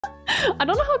I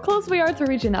don't know how close we are to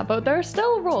reaching that, but there are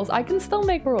still rules. I can still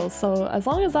make rules, so as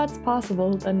long as that's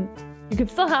possible, then you can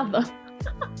still have them.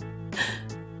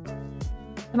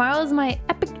 Tomorrow is my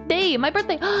epic day, my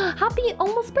birthday. Happy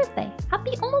almost birthday.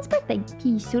 Happy almost birthday,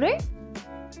 pea shooter.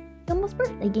 Almost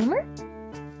birthday, gamer.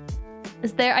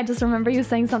 Is there? I just remember you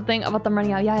saying something about them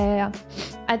running out. Yeah.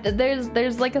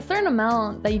 There's like a certain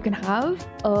amount that you can have,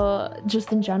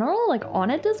 just in general, like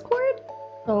on a Discord.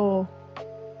 So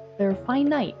they're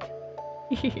finite.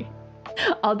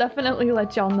 I'll definitely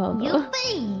let y'all know though.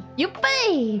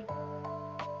 Yuppie!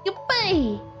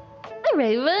 Hi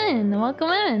Raven, welcome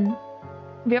in.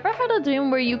 Have you ever had a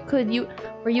dream where you could the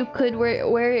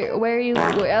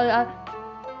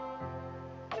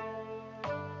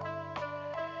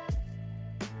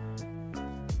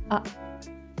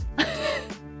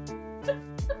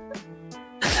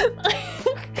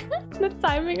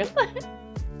timing of that.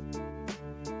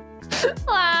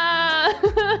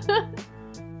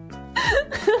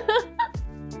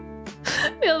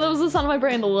 Yeah, that was the sound of my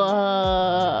brain.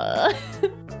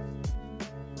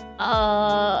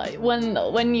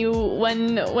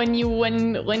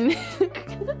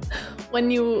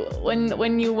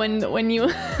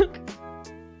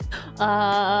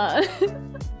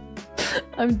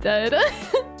 I'm dead.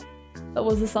 That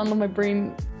was the sound of my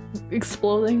brain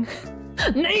exploding.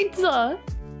 Nate! You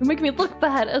make me look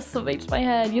bad. SMH my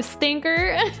head, you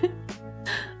stinker.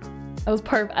 That was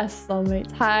part of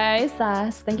SMH. Hi,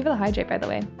 Sass. Thank you for the hydrate, by the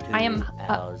way. 2 I am.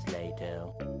 hours later.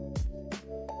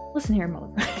 Listen here, mother.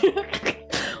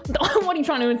 What are you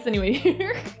trying to insinuate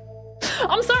here?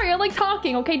 I'm sorry, I like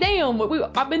talking, okay? Damn,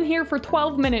 I've been here for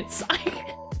 12 minutes.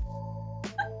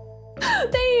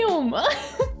 Damn!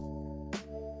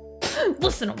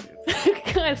 Listen,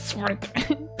 I swear.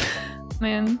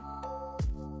 Man.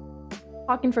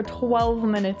 Talking for 12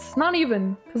 minutes. Not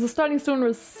even, because the starting soon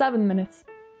was 7 minutes.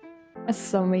 That's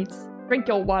so mates. Drink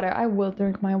your water. I will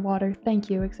drink my water. Thank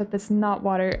you, except it's not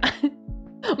water.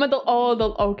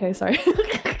 Okay, sorry.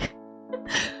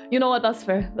 You know what? That's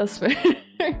fair. That's fair. Thank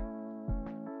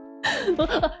you for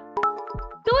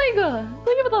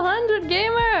the 100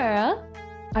 gamer.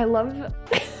 I love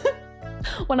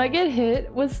when I get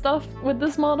hit with stuff with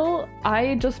this model,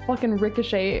 I just fucking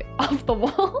ricochet off the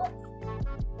walls.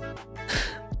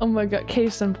 Oh my god,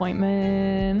 case in point,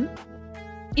 man.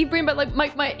 Ibrahim, but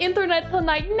like my internet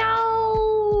tonight.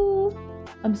 No,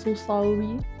 I'm so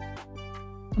sorry.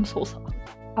 I'm so sorry.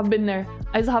 I've been there.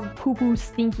 I just have poo-poo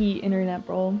stinky internet,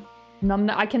 bro.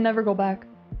 And I can never go back.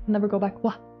 Never go back.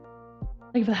 What?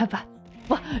 Thank you for the headbats.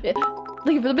 What?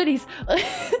 Thank you for the biddies.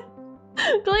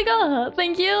 Gliga,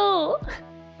 thank you.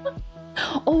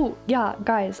 Oh yeah,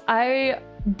 guys, I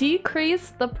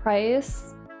decreased the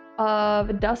price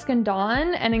of Dusk and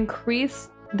Dawn and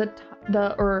increased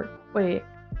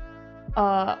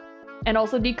and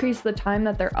also decrease the time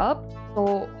that they're up.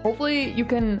 So hopefully you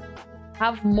can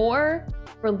have more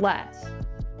for less,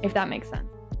 if that makes sense.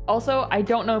 Also, I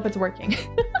don't know if it's working.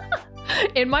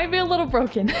 It might be a little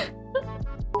broken.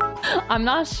 I'm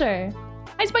not sure.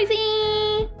 Hi, Spicy!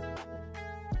 I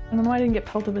don't know why I didn't get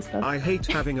pelted with stuff. I hate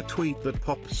having a tweet that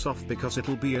pops off because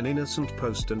it'll be an innocent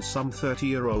post and some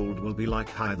 30-year-old will be like,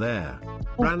 hi there. Oh.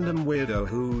 Random weirdo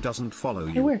who doesn't follow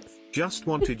you. It works. Just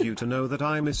wanted you to know that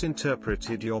I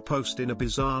misinterpreted your post in a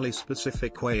bizarrely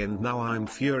specific way and now I'm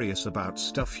furious about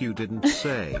stuff you didn't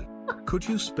say. Could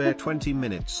you spare 20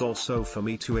 minutes or so for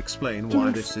me to explain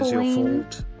why this is your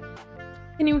fault?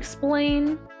 Can you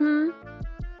explain?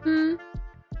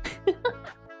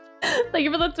 Thank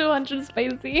you for the 200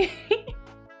 Spicy.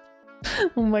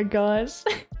 Oh my gosh.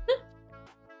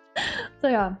 So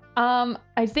yeah,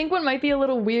 I think what might be a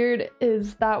little weird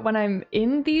is that when I'm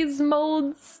in these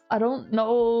modes, I don't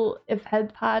know if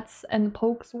head pats and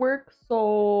pokes work,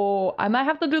 so I might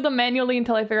have to do them manually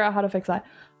until I figure out how to fix that.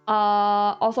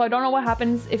 Also, I don't know what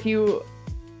happens if you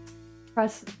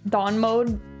press Dawn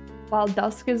mode while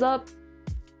Dusk is up.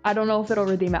 I don't know if it'll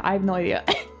redeem it. I have no idea.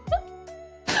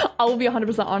 I will be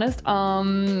 100% honest.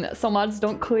 So mods,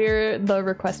 don't clear the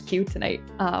request queue tonight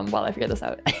while I figure this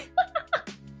out.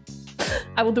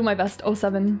 I will do my best.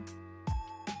 07.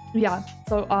 Yeah.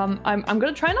 So I'm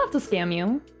gonna try not to scam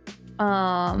you.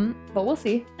 But we'll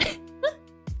see.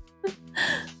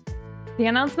 The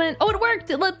announcement. Oh, it worked.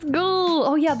 Let's go.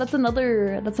 Oh yeah, that's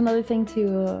another thing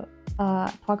to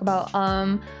talk about.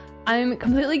 I'm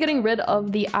completely getting rid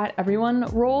of the @everyone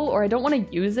role, or I don't want to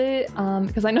use it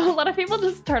because I know a lot of people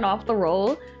just turn off the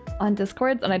role on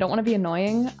Discords and I don't want to be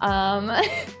annoying.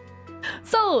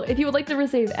 So if you would like to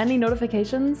receive any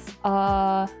notifications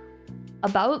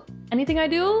about anything I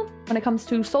do when it comes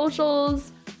to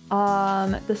socials,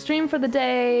 the stream for the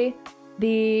day,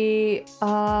 the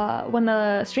when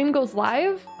the stream goes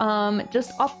live,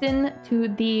 just opt in to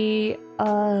the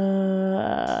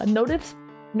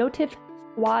notif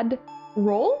squad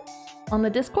role on the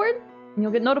Discord, and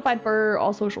you'll get notified for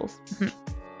all socials.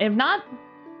 If not,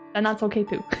 then that's okay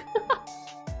too.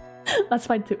 That's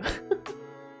fine too.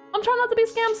 I'm trying not to be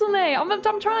scam Sune.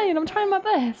 I'm trying my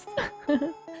best.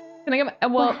 Can I get my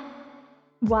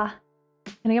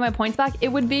Can I get my points back? It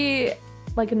would be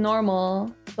like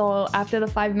normal. So after the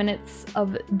 5 minutes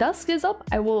of dusk is up,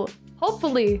 I will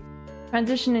hopefully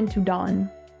transition into dawn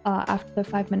after the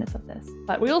 5 minutes of this.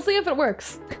 But we'll see if it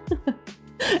works.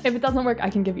 If it doesn't work, I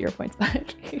can give you your points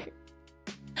back.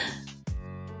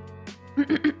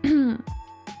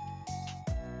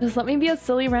 Just let me be a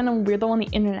silly random weirdo on the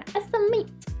internet. It's the meat.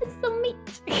 It's the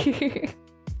meat.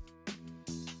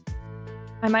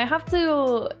 I might have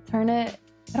to turn it.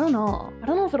 I don't know. I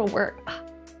don't know if it'll work. I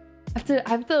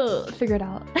have to figure it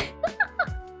out.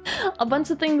 A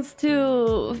bunch of things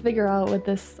to figure out with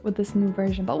this new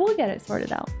version, but we'll get it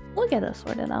sorted out. We'll get it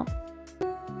sorted out.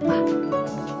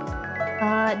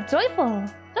 Joyful,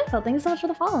 thank you so much for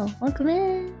the follow. Welcome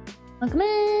in.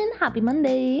 Happy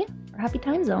Monday or happy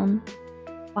time zone.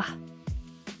 Wow.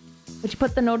 Would you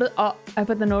put the notice? Oh, I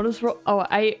put the notice. Oh,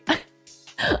 I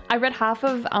read half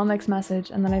of Almec's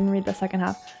message and then I didn't read the second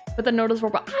half. But the notice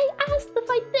but I asked if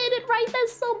I did it right. That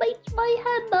so makes my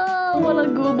head. Oh, what a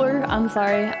goober. I'm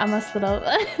sorry. I messed it up.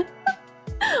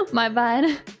 My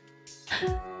bad.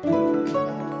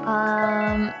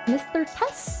 Mr.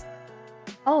 Tess?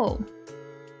 Oh.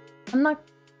 I'm not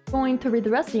going to read the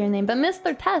rest of your name, but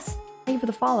Mr. Tess, thank you for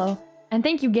the follow. And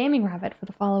thank you, Gaming Rabbit, for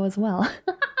the follow as well.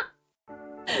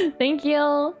 Thank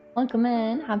you. Welcome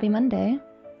in. Happy Monday.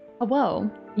 Oh, whoa.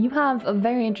 You have a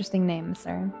very interesting name,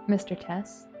 sir. Mr.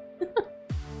 Tess.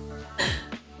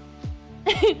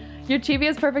 Your chibi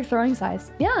is perfect throwing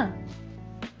size. Yeah.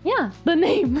 Yeah, the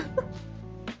name.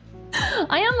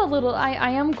 I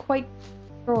am quite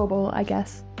throwable, I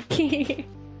guess.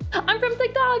 I'm from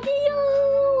TikTok.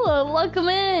 Yo! Welcome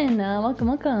in.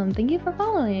 Welcome. Thank you for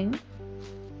following.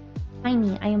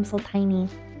 Tiny. I am so tiny.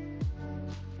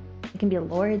 I can be a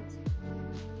lord.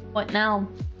 What now?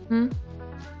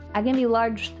 I can be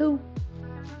large too.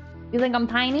 You think I'm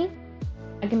tiny?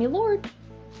 I can be lord.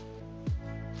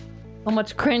 So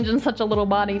much cringe in such a little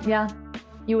body. Yeah.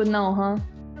 You would know, huh?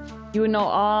 You would know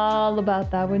all about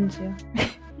that, wouldn't you?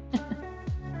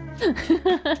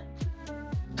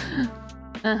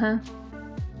 Uh-huh.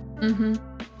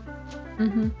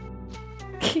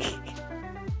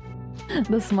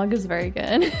 The smug is very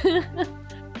good.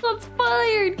 That's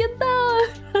fired! Get down!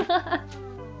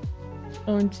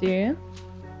 Don't you?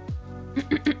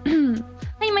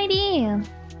 Hi, mighty!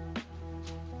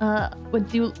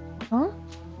 Would you... Huh?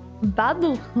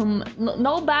 Battle...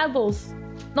 No battles.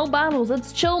 No battles.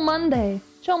 It's Chill Monday.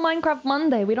 Chill Minecraft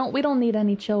Monday. We don't need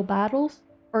any chill battles.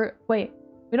 Or, wait.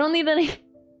 We don't need any...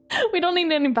 We don't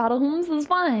need any battle hymns. It's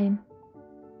fine.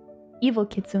 Evil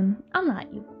Kitsune. I'm not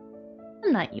evil.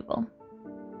 I'm not evil.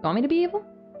 You want me to be evil?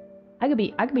 I could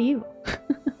be evil.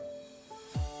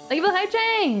 Thank you for the hype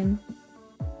chain.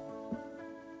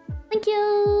 Thank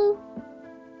you.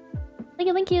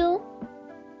 Thank you.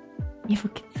 Evil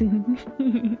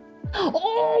Kitsune.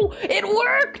 Oh, it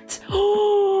worked!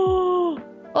 Oh,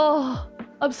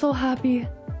 I'm so happy.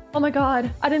 Oh my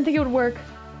god, I didn't think it would work.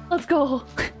 Let's go.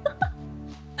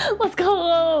 Let's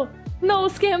go! No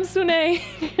Scam Sune!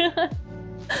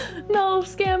 No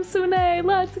Scam Sune!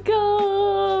 Let's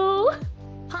go!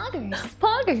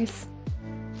 Poggers!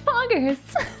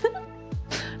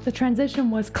 The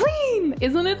transition was clean!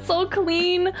 Isn't it so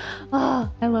clean? Ah,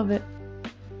 I love it.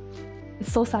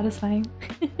 It's so satisfying.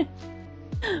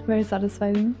 Very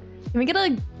satisfying. Can we get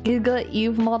a Giga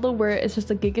Eve model where it's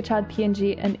just a Giga Chad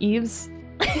PNG and Eve's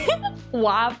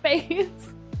wah face?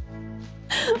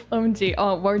 OMG.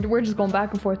 Oh, we're just going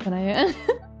back and forth tonight.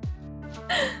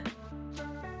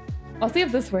 I'll see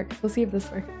if this works. We'll see if this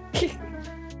works.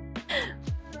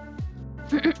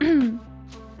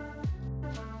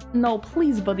 No,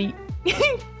 please, buddy.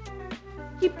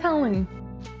 Keep telling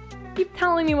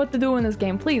me what to do in this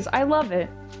game. Please, I love it.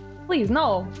 Please,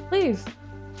 no. Please.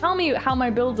 Tell me how my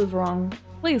build is wrong.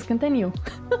 Please, continue.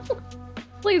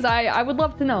 Please, I would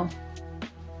love to know.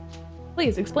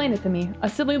 Please, explain it to me. A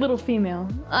silly little female.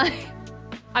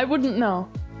 I wouldn't know.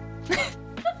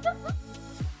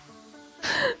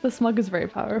 The smug is very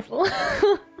powerful.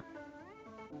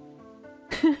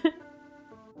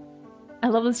 I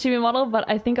love this chibi model, but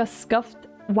I think a scuffed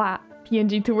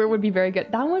PNG tour would be very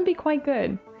good. That would be quite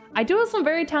good. I do have some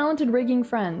very talented rigging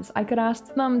friends. I could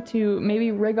ask them to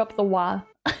maybe rig up the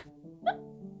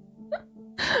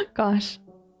Gosh.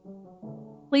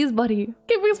 Please, buddy.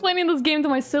 Keep explaining this game to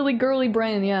my silly girly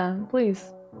brain. Yeah,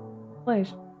 please.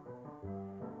 Please.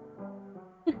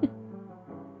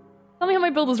 Tell me how my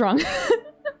build is wrong.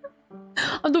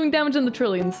 I'm doing damage in the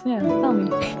trillions. Yeah, tell me.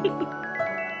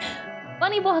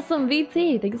 Bunny Blossom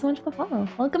VT, thank you so much for the follow.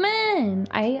 Welcome in.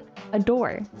 I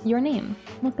adore your name.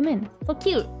 Welcome in. So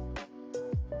cute.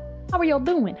 How are y'all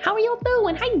doing? How are y'all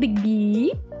doing? Hi, Diggy.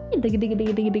 Hey, Diggy, Diggy,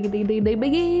 Diggy, Diggy, Diggy, Diggy, Diggy,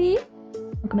 Diggy.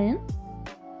 Welcome in.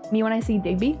 Me when I see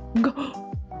Digby.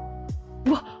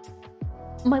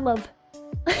 My love.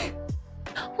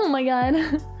 Oh my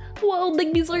god. Whoa,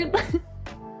 Digby's hurt.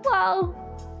 Wow.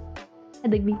 Hi,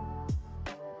 Digby.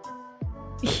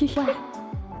 Wah.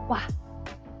 Wah.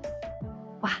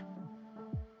 Wah.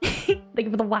 Thank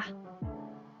you for the wah.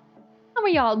 How are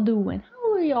y'all doing?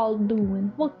 How are y'all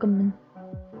doing? Welcome in.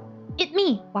 It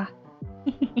me. Wah.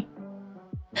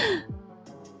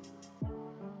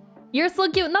 You're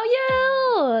so cute. No,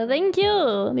 you. Thank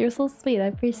you. You're so sweet. I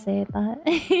appreciate that.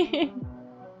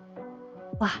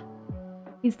 Wow.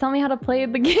 Please tell me how to play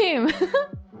the game.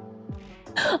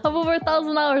 I'm over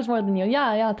 1,000 hours more than you.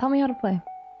 Yeah. Tell me how to play.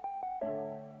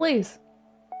 Please.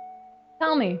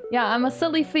 Tell me. Yeah, I'm a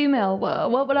silly female.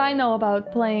 What would I know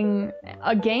about playing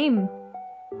a game?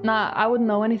 Nah, I wouldn't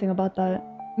know anything about that.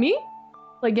 Me?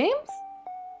 Play games?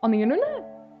 On the internet?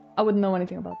 I wouldn't know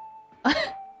anything about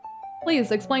that.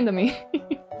 Please, explain to me.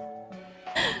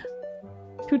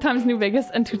 2 times New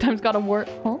Vegas and 2 times God of War.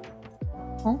 Huh?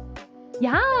 Huh?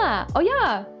 Yeah! Oh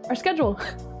yeah! Our schedule.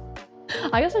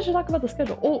 I guess I should talk about the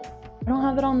schedule. Oh, I don't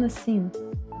have it on this scene.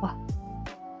 Wow.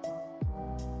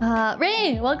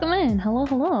 Ray, welcome in. Hello,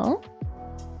 hello.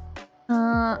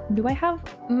 Do I have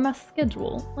my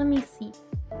schedule? Let me see.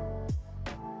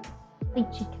 Hey,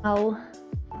 Chico.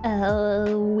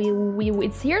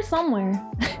 It's here somewhere.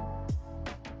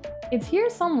 It's here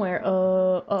somewhere.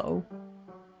 Uh-oh.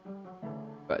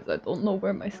 Guys, I don't know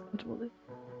where my schedule is.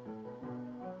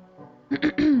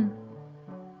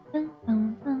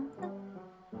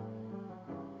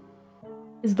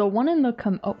 Is the one in the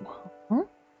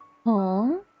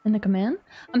in the command?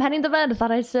 I'm heading to bed.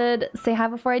 Thought I should say hi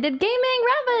before I did gaming.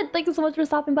 Rabbit, thank you so much for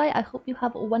stopping by. I hope you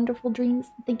have wonderful dreams.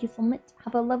 Thank you so much.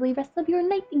 Have a lovely rest of your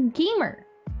night, gamer.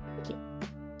 Thank you.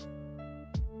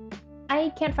 I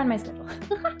can't find my schedule.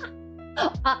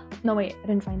 No wait, I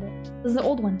didn't find it. This is the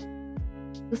old one.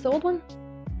 Is this the old one?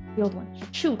 The old one.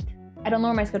 Shoot. I don't know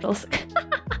where my schedule is.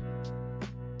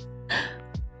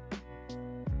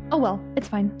 Oh well, it's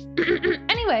fine.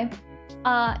 Anyway,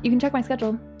 you can check my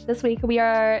schedule. This week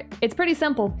it's pretty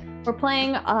simple. We're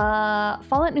playing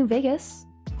Fallout New Vegas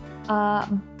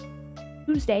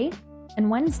Tuesday and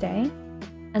Wednesday.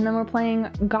 And then we're playing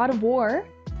God of War,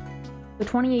 the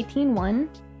 2018 one,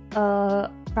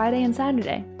 Friday and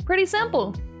Saturday. Pretty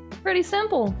simple. Pretty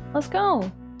simple. Let's go.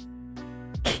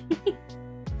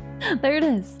 There it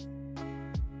is.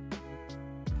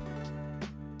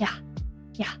 Yeah.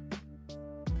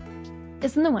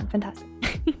 It's the new one. Fantastic.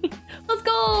 Let's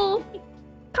go.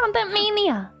 Content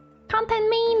mania. Content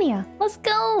mania. Let's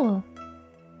go.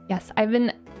 Yes, I've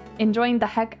been enjoying the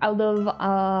heck out of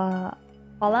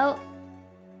Fallout.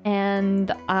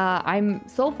 And I'm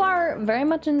so far very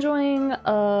much enjoying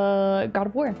God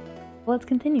of War. Well, let's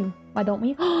continue. Why don't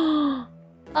we?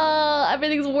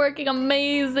 Everything's working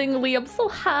amazingly. I'm so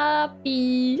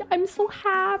happy. I'm so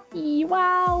happy.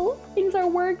 Wow. Things are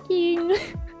working.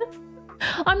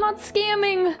 I'm not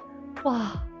scamming.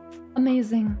 Wow.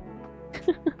 Amazing.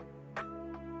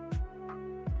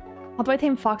 How do I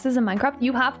tame foxes in Minecraft?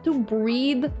 You have to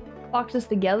breed foxes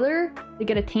together to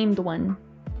get a tamed one.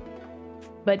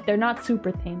 But they're not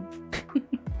super tame.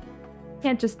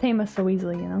 Can't just tame us so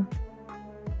easily, you know?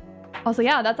 Also,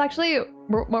 yeah, that's actually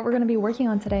what we're going to be working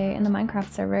on today in the Minecraft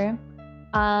server.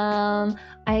 I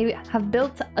have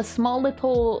built a small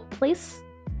little place.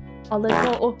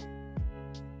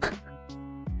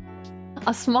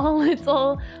 A small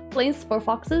little place for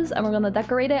foxes, and we're going to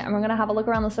decorate it, and we're going to have a look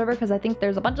around the server because I think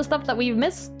there's a bunch of stuff that we've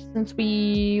missed since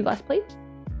we last played.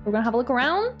 We're going to have a look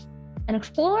around and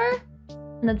explore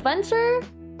and adventure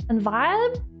and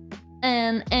vibe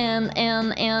and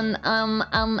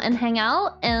hang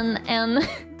out and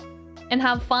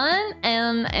have fun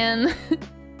and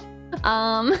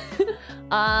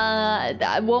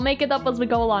we'll make it up as we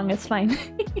go along. It's fine.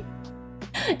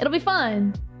 It'll be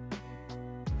fun.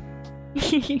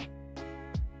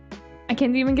 I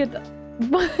can't even get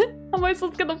what? How am I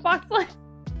supposed to get the fox line?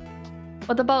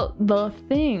 What about the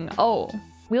thing? Oh,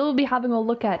 we'll be having a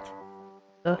look at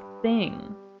the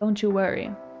thing. Don't you worry.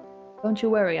 Don't you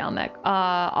worry, Almec.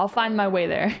 I'll find my way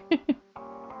there.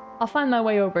 I'll find my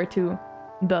way over to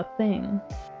the thing.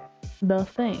 The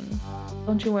thing.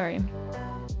 Don't you worry.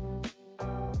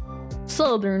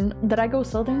 Southern. Did I go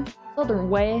southern? Southern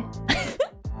way. Is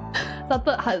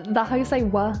that how you say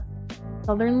wa?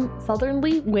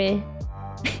 Southernly way.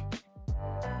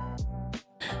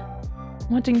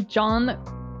 Watching John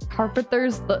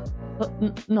Carpenter's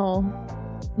no.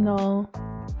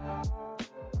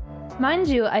 Mind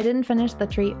you, I didn't finish the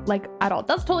treat like at all.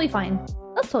 That's totally fine.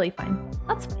 That's totally fine.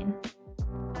 That's fine.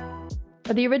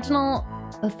 But the original,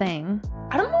 the thing.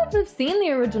 I don't know if I've seen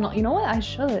the original. You know what? I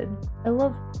should.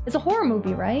 It's a horror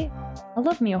movie, right? I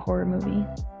love me a horror movie.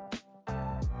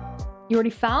 You already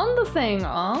found the thing.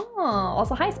 Oh,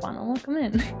 also hi Spawn. Welcome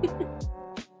in.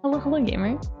 hello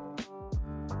gamer.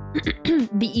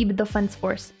 The Eve Defense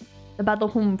Force. The battle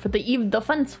home for the Eve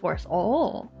Defense Force.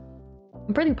 Oh.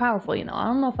 I'm pretty powerful, you know. I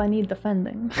don't know if I need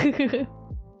defending.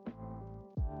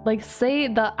 Like, say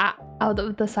the out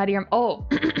of the side of your... Oh.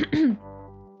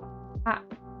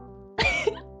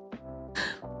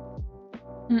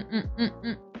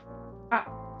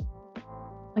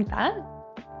 Like that?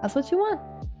 That's what you want?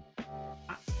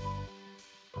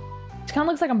 It kind of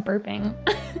looks like I'm burping.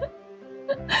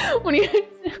 when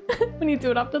you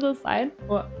do it up to the side.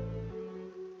 What?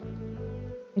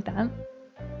 Like that?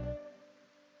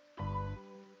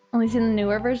 Only seen the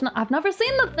newer version. I've never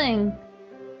seen the thing.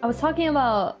 I was talking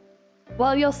about.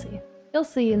 Well, you'll see. You'll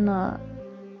see in the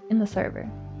server.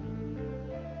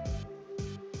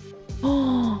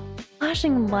 Oh,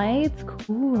 flashing lights,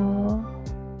 cool.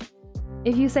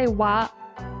 If you say "wa,"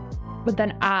 but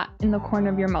then "ah" in the corner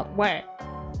of your mouth, what?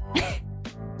 I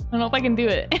don't know if I can do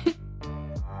it.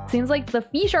 Seems like the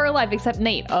fish are alive except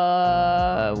Nate. What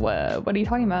are you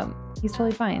talking about? He's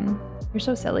totally fine. You're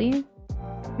so silly.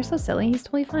 You're so silly. He's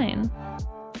totally fine.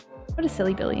 What a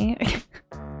silly Billy.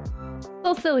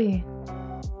 So silly.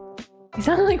 You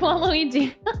sound like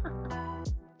Waluigi.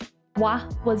 Wa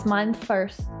was mine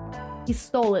first. He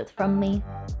stole it from me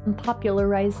and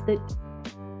popularized it.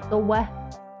 The wa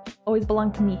always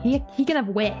belonged to me. He can have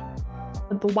we,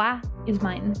 but the wa is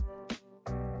mine.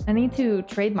 I need to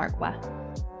trademark wa.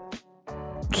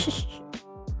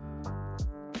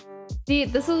 See,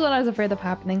 this is what I was afraid of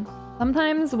happening.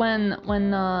 Sometimes when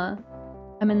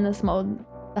I'm in this mode,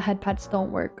 the head pads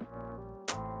don't work.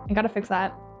 I gotta fix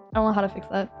that. I don't know how to fix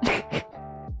that.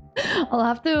 I'll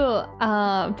have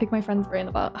to pick my friend's brain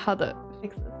about how to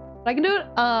fix this. But I can do it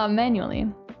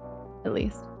manually, at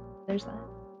least. There's that.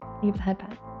 Eve the head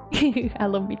pad. I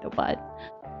love Rito Bud.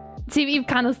 See, Eve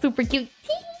kind of super cute.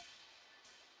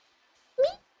 Me?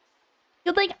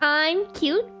 You think I'm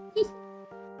cute?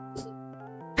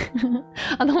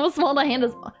 I know how small the hand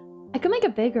is. I could make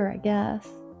it bigger, I guess.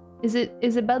 Is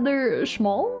it better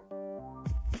small?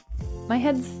 My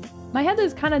head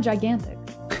is kind of gigantic.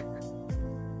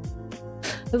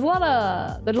 There's a lot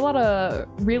of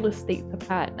real estate to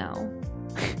pat now.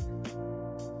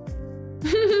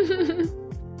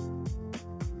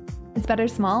 It's better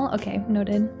small? Okay,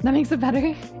 noted. That makes it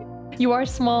better. You are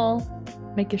small.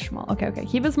 Make it small. Okay.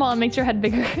 Keep it small and makes your head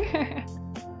bigger.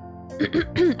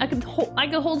 I could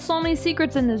hold so many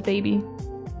secrets in this, baby.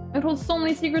 I could hold so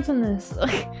many secrets in this.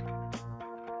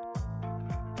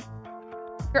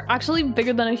 You're actually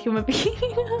bigger than a human being.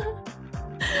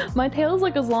 My tail is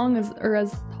like as long as, or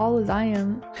as tall as I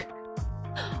am.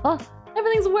 Oh,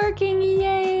 everything's working,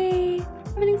 yay!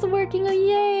 Everything's working, oh,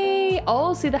 yay!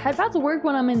 Oh, see, the head pads work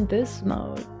when I'm in this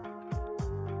mode.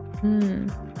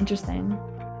 Interesting.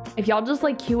 If y'all just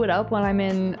like queue it up when I'm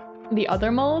in the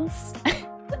other modes,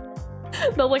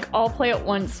 they'll like all play at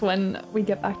once when we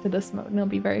get back to this mode, and it'll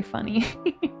be very funny.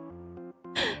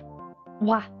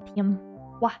 Wah, Tim.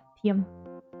 Wah, Tim.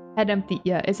 Head empty.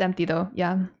 Yeah, it's empty though.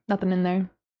 Yeah, nothing in there.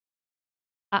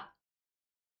 Ah.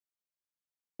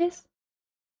 Fish?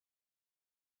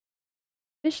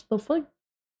 Fish the fuck?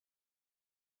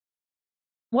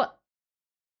 What?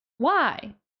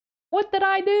 Why? What did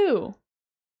I do?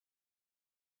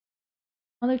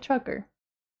 Mother trucker.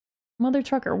 Mother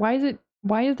trucker. Why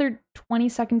is there 20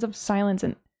 seconds of silence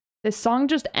and this song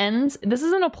just ends? This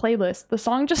isn't a playlist. The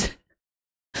song just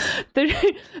there's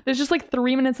just like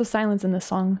 3 minutes of silence in this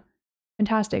song.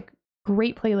 Fantastic.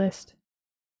 Great playlist.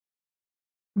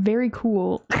 Very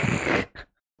cool.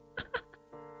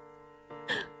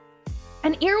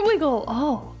 An ear wiggle.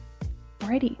 Oh,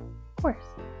 alrighty. Of course.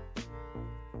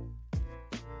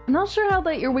 I'm not sure how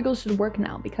the ear wiggle should work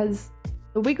now because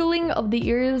the wiggling of the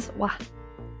ears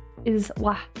is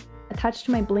attached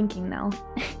to my blinking now.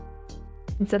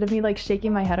 Instead of me like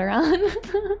shaking my head around.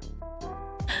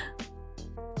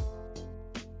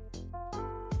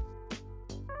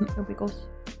 Ear wiggles.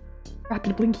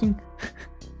 Rapid blinking.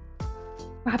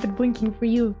 Rapid blinking for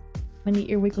you. Many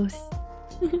ear wiggles.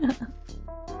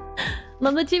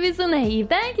 Love the Chibi Kitsune.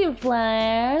 Thank you,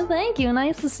 Flair. Thank you.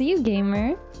 Nice to see you,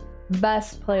 gamer.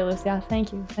 Best playlist. Yeah,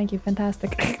 thank you. Thank you.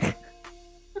 Fantastic.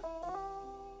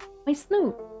 My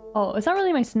snoot. Oh, it's not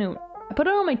really my snoot. I put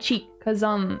it on my cheek because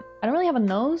I don't really have a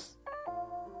nose.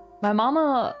 My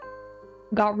mama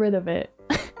got rid of it.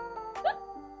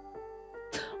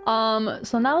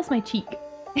 So now it's my cheek.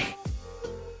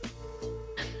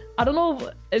 I don't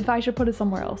know if I should put it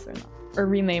somewhere else or not, or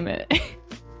rename it.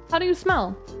 How do you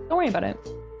smell? Don't worry about it.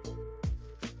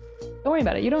 Don't worry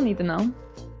about it. You don't need to know.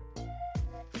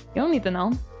 You don't need to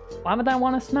know. Why would I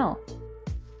want to smell?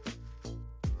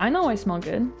 I know I smell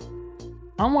good.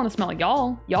 I don't want to smell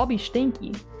y'all. Y'all be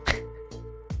stinky.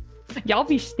 Y'all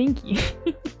be stinky.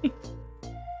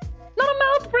 Not a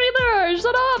mouth breather!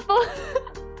 Shut up!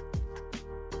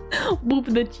 Boop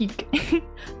the cheek.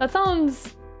 That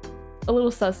sounds a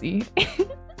little sussy.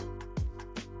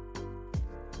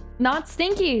 Not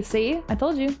stinky, see? I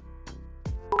told you.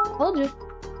 Told you.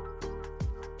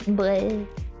 Bleh.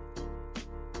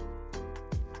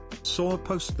 Saw a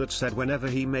post that said whenever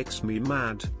he makes me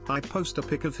mad, I post a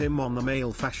pic of him on the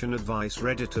male fashion advice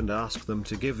Reddit and ask them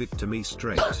to give it to me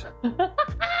straight.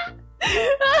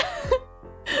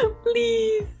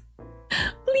 Please.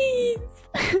 Please.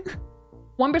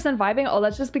 1% vibing? Oh,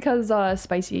 that's just because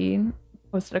Spicy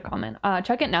posted a comment.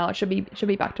 Check it now. It should be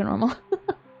back to normal.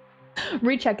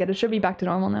 Recheck it. It should be back to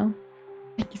normal now.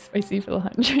 Thank you, Spicy, for the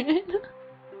 100.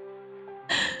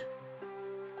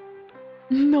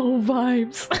 No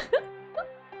vibes.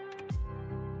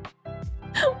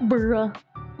 Bruh.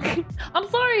 I'm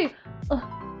sorry.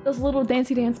 Those little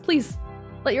dancey dance, please.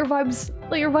 Let your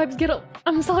vibes get up.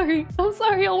 I'm sorry.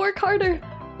 I'll work harder.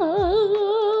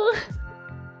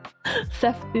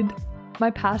 Thefted.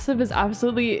 My passive is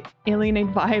absolutely alienate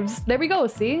vibes. There we go.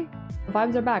 See, the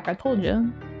vibes are back. I told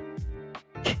you.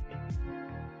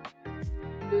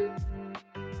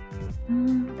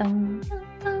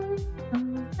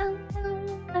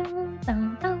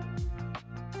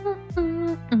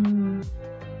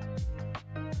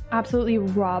 Absolutely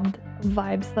robbed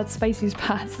vibes. That's Spicy's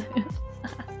passive.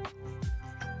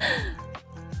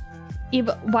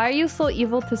 Eva, why are you so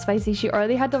evil to Spicy? She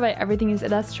already had to write everything you said.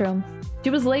 That's true. She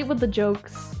was late with the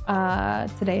jokes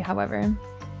today, however.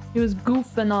 She was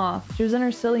goofing off. She was in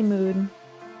her silly mood.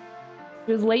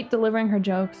 She was late delivering her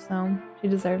jokes, so she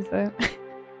deserves it.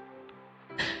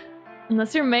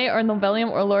 Unless you're May or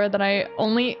Novellium or Laura, then I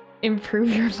only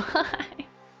improve your vibes.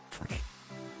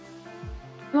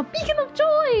 I'm a beacon of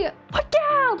joy! Fuck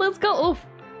yeah! Let's go! Oof.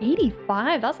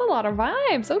 85? That's a lot of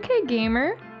vibes. Okay,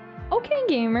 gamer. Okay,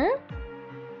 gamer.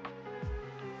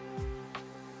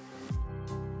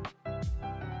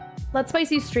 Let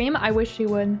Spicy stream? I wish she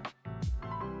would.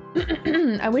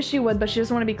 I wish she would, but she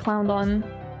doesn't want to be clowned on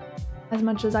as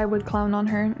much as I would clown on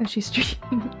her if she streams.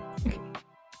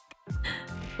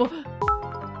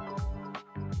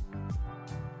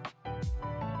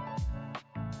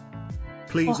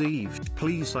 Please, Eve,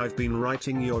 please, I've been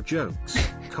writing your jokes,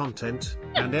 content,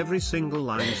 and every single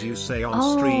lines you say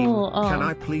on stream. Can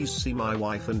I please see my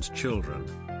wife and children?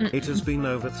 It has been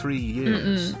over 3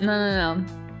 years. No.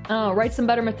 Oh, write some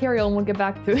better material and we'll get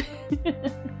back to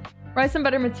it. Write some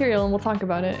better material and we'll talk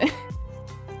about it.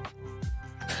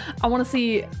 I want to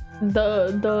see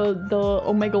the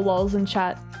Omega lols in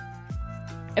chat.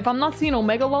 If I'm not seeing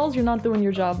Omega lols, you're not doing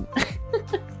your job.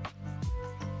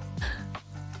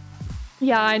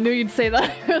 Yeah, I knew you'd say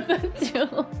that too.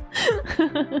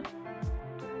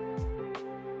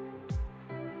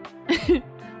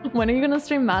 When are you gonna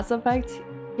stream Mass Effect?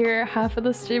 Here, half of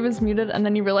the stream is muted, and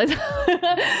then you realize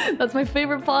that's my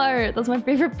favorite part. That's my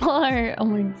favorite part. Oh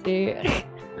my god.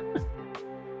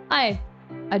 I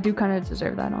do kind of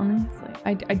deserve that, honestly.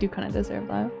 I do kind of deserve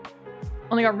that.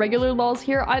 Only got regular lols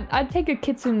here. I'd take a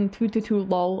Kitsune 222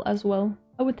 lol as well.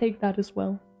 I would take that as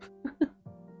well.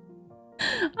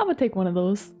 I would take one of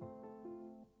those.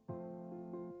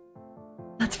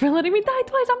 That's for letting me die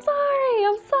twice. I'm sorry.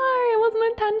 It wasn't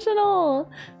intentional.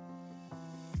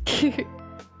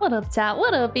 What up, chat?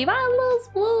 What up, Eve?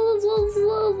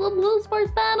 Blue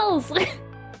Sports Thanos.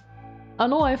 I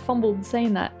know I fumbled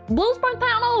saying that. Blue Sports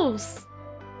Thanos.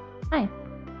 Hi.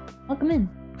 Welcome in.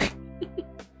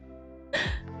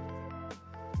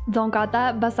 Don't got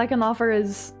that. Best I can offer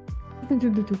is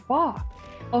fuck.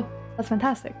 Oh, that's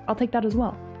fantastic. I'll take that as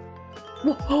well.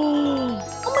 Whoa. Oh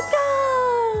my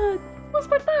god! Los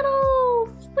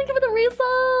Spartanos! Thank you for the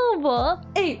resub!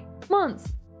 8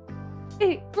 months!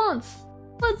 8 months!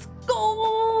 Let's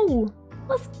go!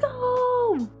 Let's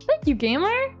go! Thank you,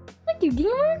 gamer! Thank you,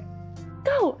 gamer!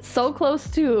 Go! So close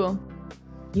to...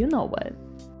 You know what?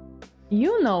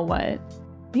 You know what?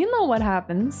 You know what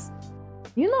happens.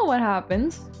 You know what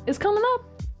happens. It's coming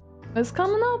up. It's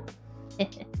coming up.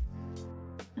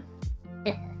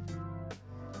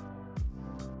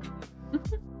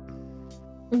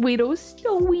 Widow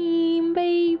Stowing,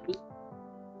 baby.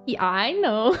 Yeah, I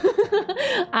know.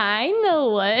 I know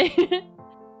what.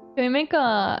 Can we make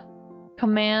a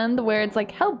command where it's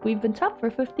like, help, we've been trapped for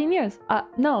 15 years.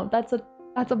 No, that's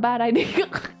a bad idea.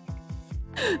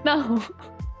 No.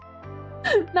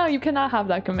 No, you cannot have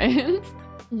that command.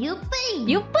 Yuppie!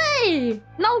 Yuppie!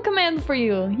 No command for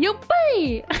you.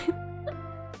 Yuppie!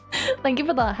 Thank you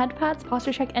for the head pats,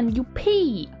 posture check, and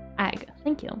yuppie! Ag.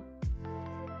 Thank you.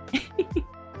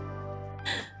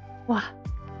 Wow.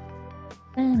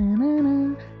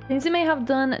 Things you may have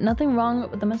done, nothing wrong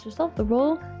with the message itself. The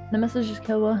role, the message is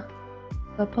Kilwa.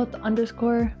 The put the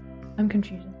underscore. I'm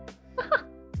confused.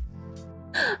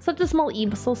 Such a small e,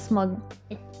 but so smug.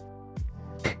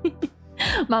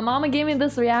 My mama gave me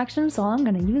this reaction, so I'm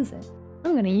gonna use it.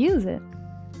 I'm gonna use it.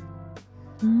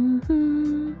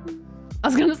 I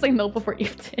was gonna say no before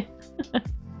Eve did.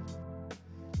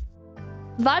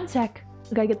 Vibe check.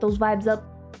 We gotta get those vibes up.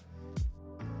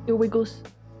 Ear wiggles.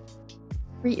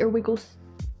 3 ear wiggles.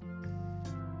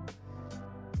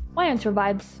 Why aren't your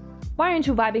vibes? Why aren't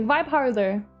you vibing? Vibe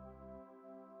harder.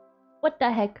 What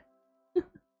the heck?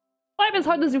 Vibe as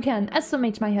hard as you can.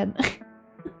 SMH my head.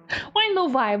 Why no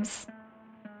vibes?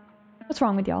 What's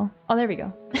wrong with y'all? Oh, there we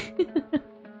go.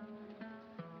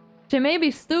 She may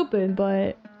be stupid,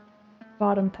 but...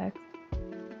 Bottom text.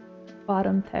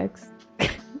 Bottom text.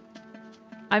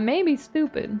 I may be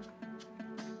stupid.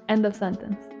 End of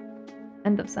sentence.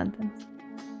 End of sentence.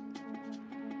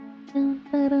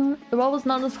 The role was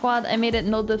not a squad. I made it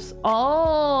no diffs.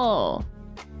 Oh!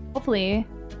 Hopefully.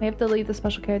 We have to delete the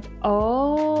special character.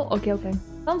 Oh! Okay, okay.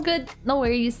 Sounds good. No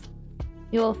worries.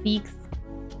 You little feeks.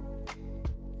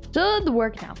 Should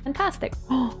work now. Fantastic.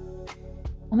 Oh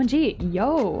my G.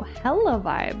 Yo. Hella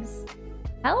vibes.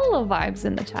 Hella vibes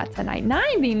in the chat tonight.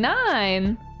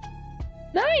 99!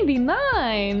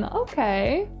 99!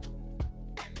 Okay.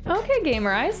 Okay,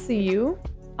 gamer. I see you.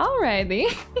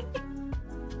 Alrighty.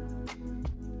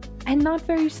 And not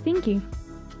very stinky.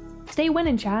 Stay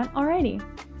winning, chat. Alrighty.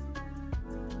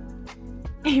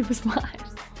 It was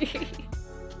vibes.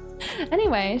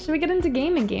 Anyway, should we get into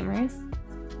gaming, gamers?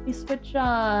 We switch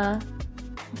to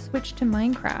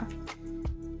Minecraft.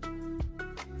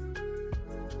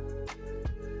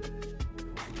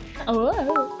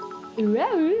 Oh.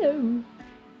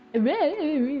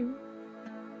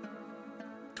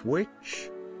 Twitch?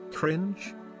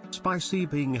 Cringe? Spicy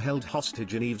being held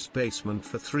hostage in Eve's basement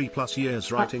for 3+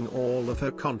 years writing all of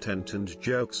her content and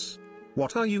jokes.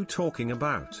 What are you talking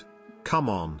about? Come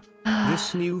on.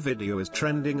 This new video is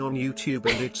trending on YouTube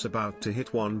and it's about to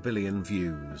hit 1 billion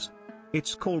views.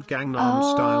 It's called Gangnam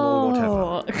Style or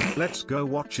whatever. Let's go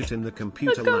watch it in the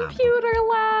computer lab. Computer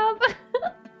lab!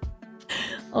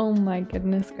 Oh my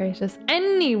goodness gracious.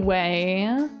 Anyway,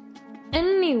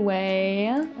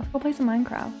 let's go play some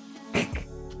Minecraft.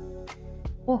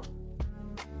 Oh,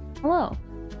 hello.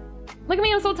 Look at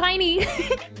me, I'm so tiny.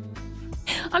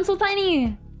 I'm so tiny.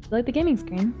 You like the gaming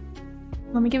screen?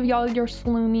 Let me give y'all your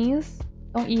sloomies.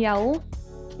 Don't yell.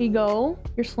 Here you go.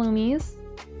 Your sloomies.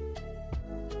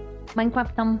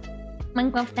 Minecraft them.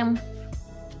 Minecraft them.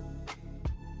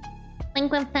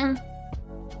 Minecraft time.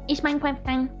 It's Minecraft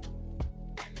time.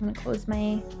 I'm gonna close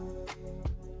my...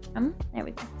 there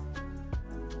we go.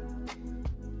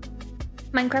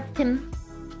 Minecraft Tim.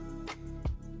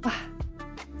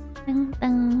 Dun,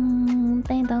 dun,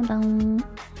 dun, dun, dun.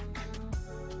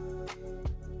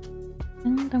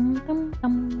 Dun, dun, dun,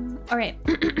 dun. All right.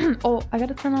 Oh, I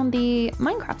gotta turn on the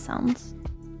Minecraft sounds.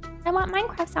 I want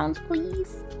Minecraft sounds,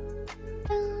 please.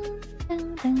 Dun,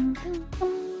 dun, dun, dun,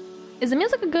 dun. Is the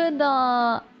music a good?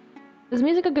 Is the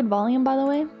music a good volume, by the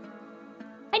way?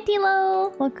 Hi,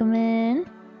 Tilo. Welcome in.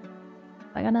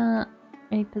 I gotta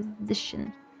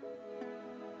reposition.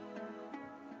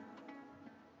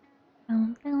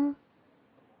 Down, down.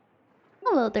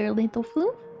 Hello there, little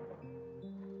floof.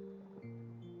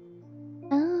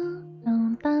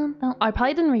 Oh, I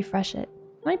probably didn't refresh it.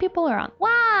 How many people are on?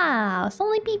 Wow, so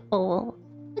many people.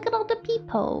 Look at all the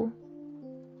people.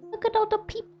 Look at all the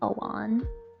people on.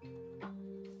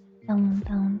 Down,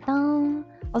 down, down.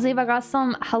 I'll see if I got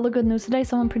some hella good news today.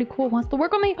 Someone pretty cool wants to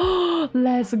work with me.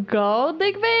 Let's go,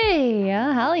 Digby.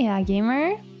 Hell yeah,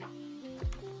 gamer.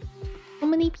 So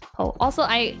many people. Also,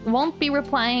 I won't be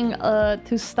replying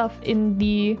to stuff in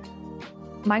the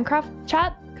Minecraft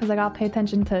chat because I gotta pay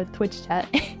attention to Twitch chat.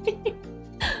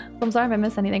 So I'm sorry if I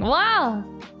missed anything. Wow!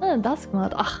 Dusk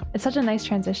mode. Ugh, it's such a nice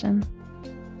transition.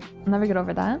 I'll never get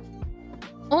over that.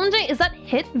 OMJ, is that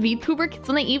hit VTuber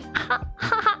Kitsune Eve?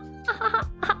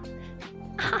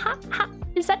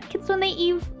 Is that Kitsune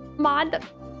Eve mod?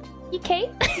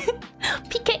 PK?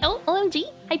 PK? Oh, OMG.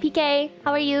 Hi, PK.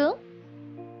 How are you?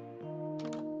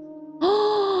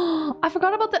 Oh, I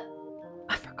forgot about the...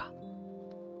 I forgot.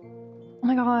 Oh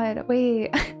my god,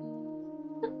 wait.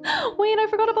 Wait, I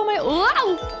forgot about my...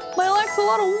 Wow! My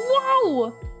axolotl,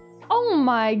 wow! Oh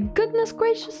my goodness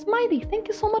gracious mighty. Thank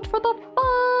you so much for the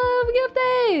 5 gift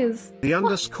days! The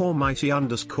underscore mighty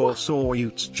underscore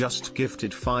sawutes just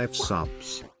gifted 5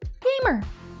 subs. Gamer!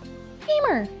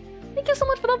 Gamer! Thank you so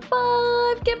much for the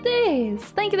 5 gift days!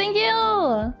 Thank you, thank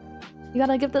you! You got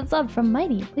a gifted sub from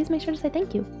Mighty. Please make sure to say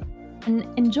thank you. And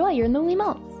enjoy your new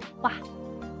emotes. Wow.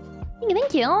 Thank you,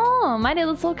 thank you. Oh, Mighty,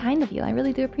 that's so kind of you. I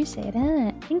really do appreciate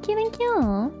it. Thank you, thank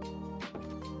you.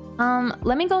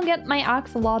 Let me go get my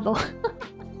axolotl.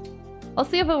 I'll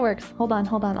see if it works. Hold on,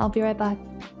 hold on. I'll be right back.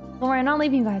 Don't worry, I'm not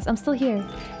leaving you guys. I'm still here.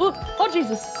 Oh,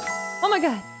 Jesus. Oh my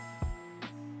god.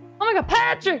 Oh my god,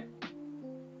 Patrick!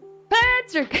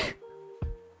 Patrick!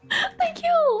 Thank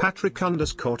you! Patrick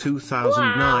underscore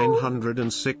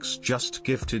 2906 just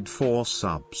gifted 4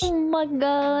 subs. Oh my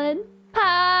god.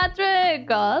 Patrick!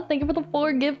 Thank you for the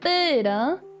 4 gifted,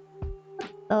 huh?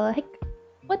 What the heck?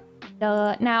 What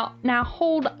the... Now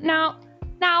hold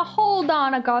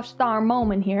on a gosh darn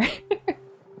moment here.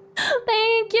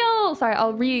 Thank you! Sorry,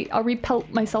 I'll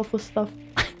repelt myself with stuff.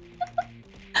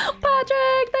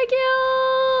 Patrick, thank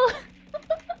you!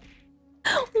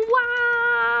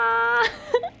 Wow!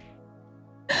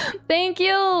 Thank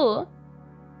you!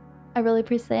 I really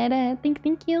appreciate it.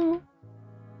 Thank you.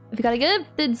 If you got a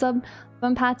gifted sub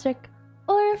from Patrick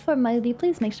or for Mighty,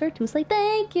 please make sure to say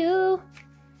thank you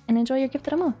and enjoy your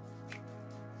gifted emotes.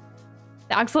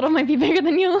 The axolotl might be bigger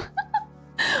than you.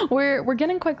 We're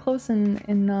getting quite close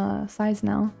in size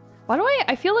now. Why do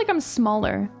I feel like I'm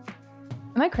smaller?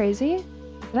 Am I crazy?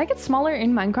 Did I get smaller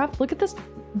in Minecraft? Look at this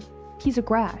piece of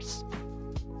grass.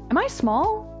 Am I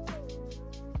small?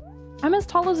 I'm as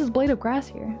tall as this blade of grass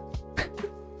here.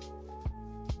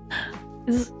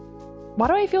 Why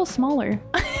do I feel smaller?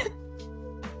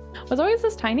 Was I always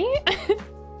this tiny?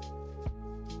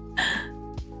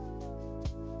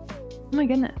 Oh my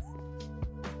goodness.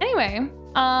 Anyway,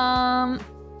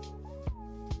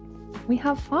 we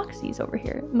have foxies over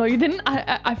here. No, you didn't?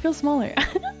 I feel smaller.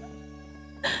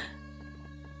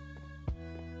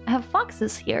 I have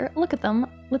foxes here. Look at them.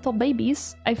 Little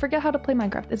babies. I forget how to play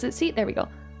Minecraft. Is it? See, there we go.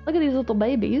 Look at these little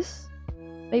babies.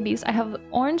 I have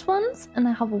orange ones and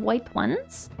I have white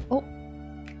ones. Oh.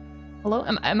 Hello?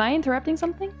 Am I interrupting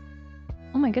something?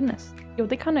 Oh my goodness. Yo,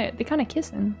 they kind of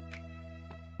kissing.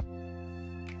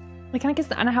 They kind of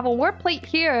kissing. And I have a warp plate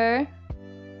here.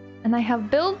 And I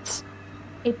have built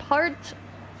a part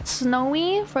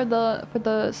snowy for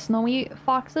the snowy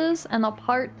foxes and a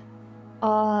part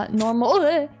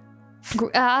normal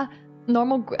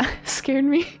scared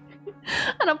me.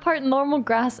 And a part normal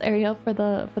grass area for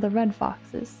the red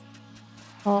foxes.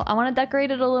 Well, I want to decorate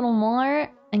it a little more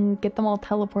and get them all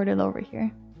teleported over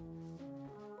here.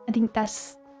 I think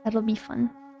that'll be fun.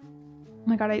 Oh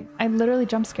my god, I literally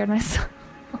jump scared myself.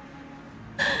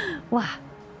 Wow.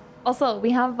 Also, we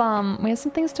have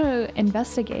some things to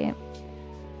investigate.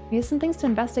 We have some things to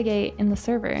investigate in the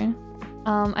server.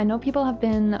 I know people have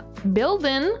been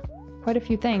building quite a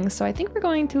few things, so I think we're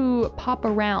going to pop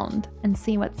around and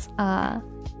see what's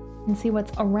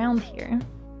around here.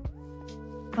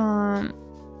 How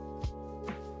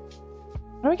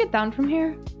do I get down from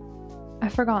here?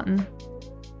 I've forgotten.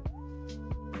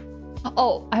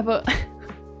 Oh, I have a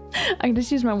I can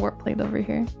just use my warp plate over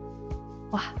here.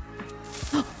 Wow.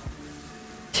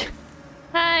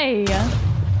 Hey!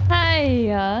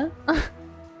 Hey!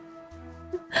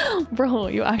 Bro,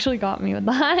 you actually got me with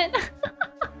that.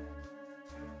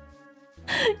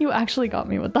 You actually got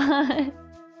me with that.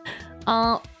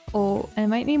 Oh, I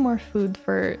might need more food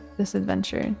for this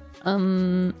adventure.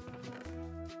 Oh,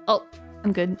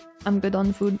 I'm good. I'm good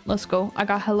on food. Let's go. I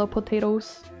got hella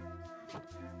potatoes.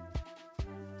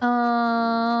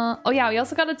 Oh yeah, we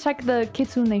also gotta check the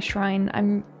Kitsune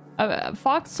Shrine.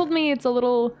 Fox told me it's a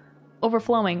little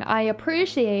overflowing. I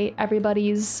appreciate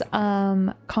everybody's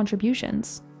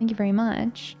contributions. Thank you very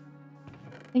much.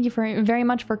 Thank you very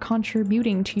much for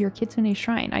contributing to your Kitsune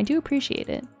Shrine. I do appreciate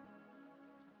it.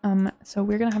 So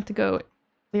we're gonna have to go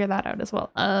clear that out as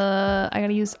well. I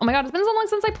gotta use... Oh my god, it's been so long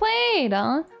since I played!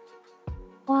 Huh?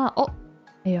 Wow. Oh.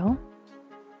 Heyo.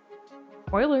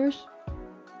 Spoilers.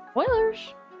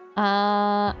 Spoilers.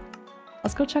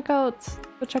 Let's go check out...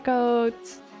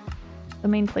 the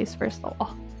main place first though.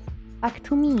 Oh. Back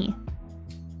to me.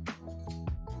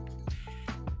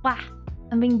 Wow.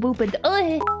 I'm being booped.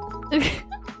 Oh.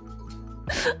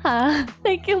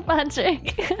 Thank you,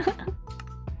 Patrick.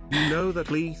 You know that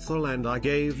lethal, and I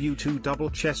gave you 2 double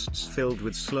chests filled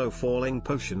with slow falling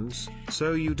potions,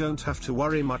 so you don't have to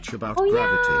worry much about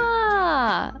gravity.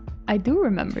 Yeah! I do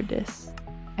remember this.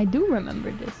 I do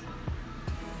remember this.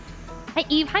 Hi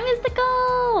Eve, hi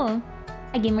Mystical!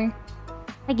 Hi gamer.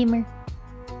 Hi gamer.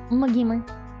 I'm a gamer.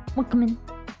 Welcome in.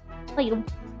 Hello.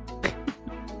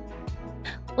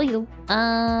 Hello.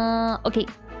 Okay.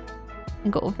 I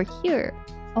go over here.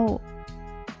 Oh.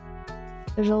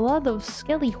 There's a lot of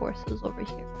skelly horses over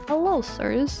here. Hello,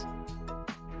 sirs.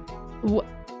 What?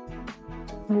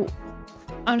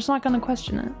 I'm just not gonna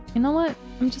question it. You know what?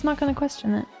 I'm just not gonna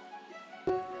question it.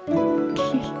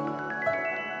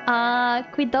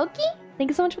 Quidoki?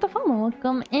 Thank you so much for the follow.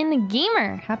 Welcome in,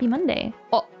 gamer. Happy Monday.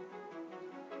 Oh.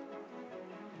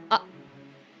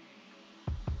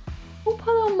 Who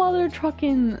put a mother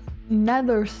trucking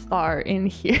nether star in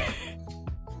here?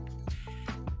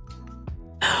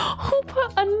 Who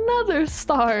put another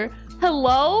star?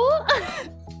 Hello?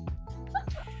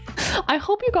 I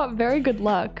hope you got very good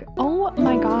luck. Oh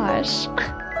my gosh.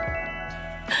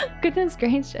 Goodness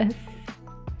gracious.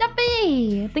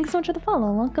 Deppy! Thanks so much for the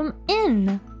follow. Welcome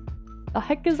in. The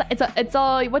heck is that? It's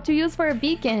a what you use for a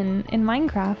beacon in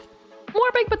Minecraft.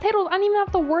 More baked potatoes. I don't even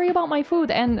have to worry about my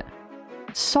food, and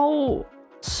so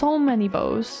many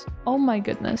bows. Oh my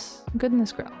goodness.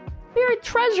 Goodness gracious. Buried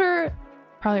treasure.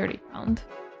 Probably already found.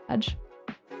 Edge.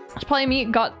 It's probably me.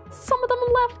 Got some of them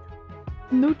left.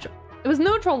 Neutral. It was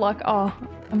neutral luck. Oh,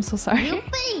 I'm so sorry.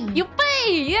 Yuppie!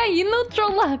 Yuppie! Yeah, you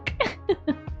neutral luck.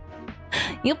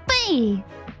 Yuppie!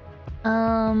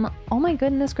 Oh my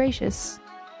goodness gracious.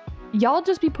 Y'all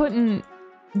just be putting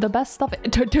the best stuff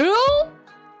in. Two?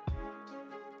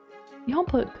 Y'all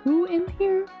put who in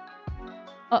here?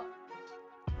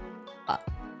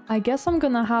 I guess I'm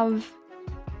gonna have...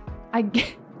 I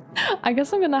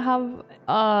guess I'm gonna have...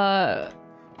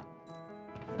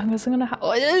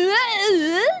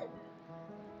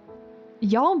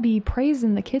 Y'all be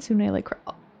praising the Kitsune like...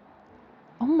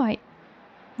 Oh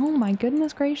my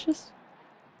goodness gracious.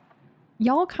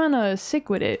 Y'all kind of sick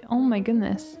with it. Oh my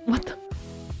goodness. What the...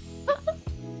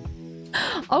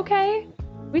 Okay.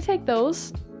 We take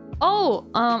those. Oh,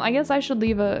 I guess I should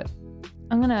leave a...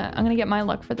 I'm gonna get my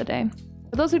luck for the day.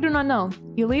 For those who do not know,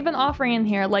 you leave an offering in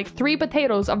here, like 3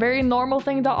 potatoes, a very normal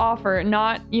thing to offer,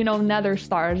 not, you know, nether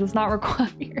stars. It's not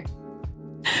required.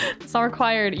 It's not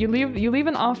required. You leave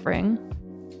an offering,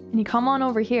 and you come on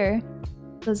over here.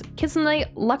 It says Kitsune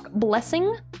luck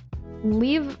blessing.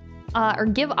 Leave or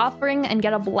give offering and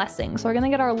get a blessing. So we're gonna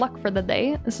get our luck for the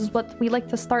day. This is what we like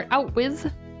to start out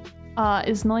with.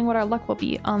 Is knowing what our luck will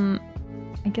be. I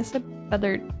guess I'd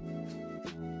rather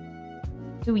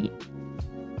do we.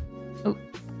 Oh.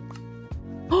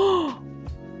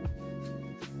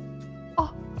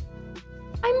 Oh.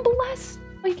 I'm blessed.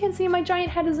 Oh, you can't see it. My giant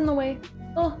head is in the way.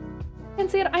 Oh, can't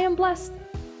see it. I am blessed.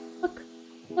 Look.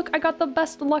 Look, I got the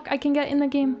best luck I can get in the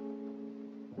game.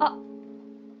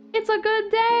 It's a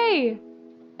good day.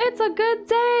 It's a good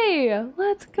day.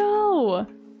 Let's go.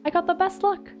 I got the best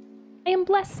luck. I am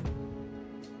blessed.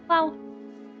 Wow.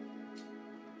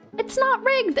 It's not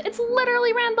rigged. It's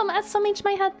literally random. SMH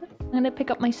my head. I'm gonna pick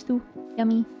up my stew.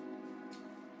 Yummy.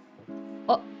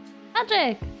 Oh,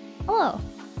 Magic! Hello.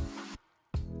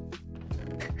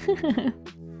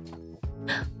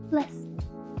 Bless.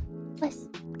 Bless.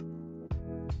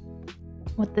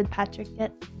 What did Patrick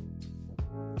get?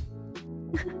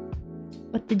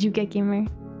 What did you get, gamer?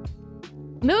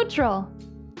 Neutral.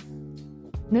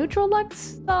 Neutral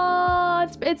Lux?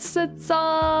 It's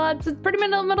pretty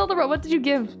middle of the road. What did you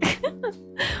give?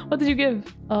 What did you give?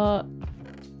 What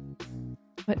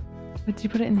did you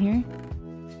put it in here?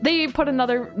 They put out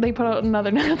another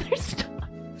star.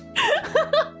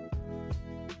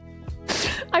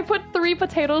 I put 3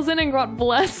 potatoes in and got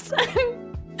blessed.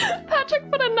 Patrick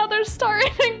put another star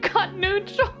in and got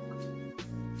neutral.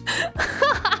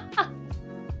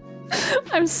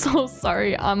 I'm so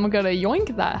sorry. I'm gonna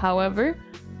yoink that, however.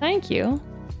 Thank you.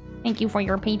 Thank you for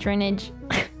your patronage.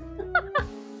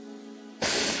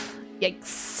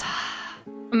 Yikes.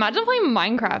 Imagine playing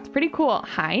Minecraft. Pretty cool.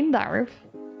 Hi, Darf.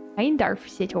 Hi, Darf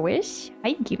Sitoish.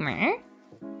 Hi, gamer.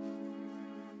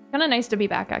 Kind of nice to be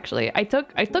back, actually. I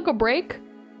took a break,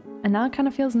 and now it kind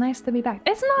of feels nice to be back.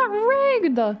 It's not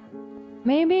rigged!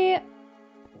 Maybe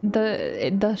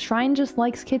the shrine just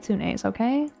likes kitsunes,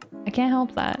 okay? I can't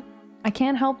help that. I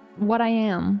can't help what I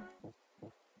am.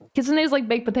 Kitsunes like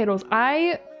baked potatoes.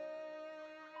 I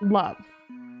love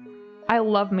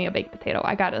me a baked potato,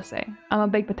 I gotta say. I'm a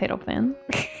baked potato fan.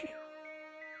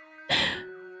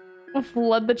 I'll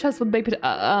flood the chest with baked potato.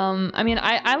 I mean,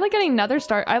 I like getting nether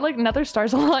star. I like nether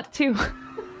stars a lot too.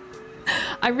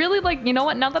 I really like, you know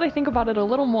what? Now that I think about it a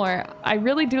little more, I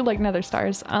really do like nether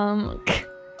stars. I'm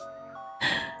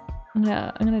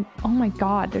gonna, oh my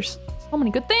god, there's so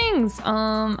many good things.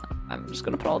 I'm just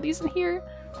gonna put all these in here.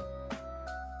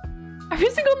 Every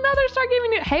single nether star gave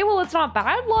me hey, well, it's not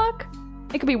bad luck.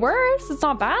 It could be worse. It's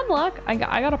not bad luck. I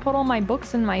gotta put all my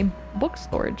books in my book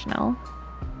storage now.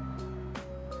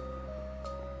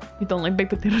 You don't like baked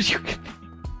potatoes, you can be.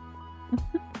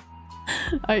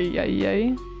 Ay, ay,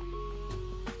 ay.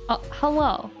 Oh,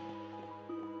 hello.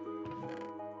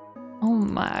 Oh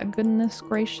my goodness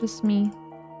gracious me.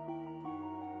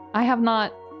 I have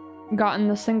not gotten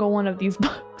a single one of these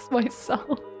books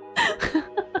myself.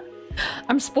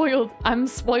 I'm spoiled. I'm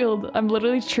spoiled. I'm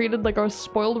literally treated like a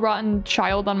spoiled, rotten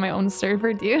child on my own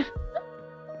server, dude.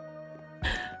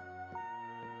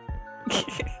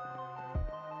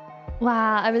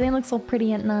 Wow, everything looks so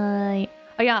pretty at night.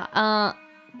 Oh yeah,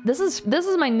 this is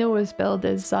my newest build,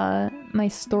 is my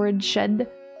storage shed.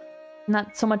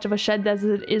 Not so much of a shed as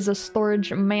it is a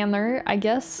storage manor, I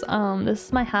guess. This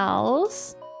is my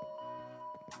house.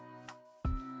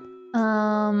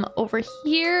 Over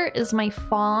here is my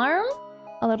farm.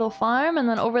 A little farm, and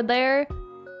then over there,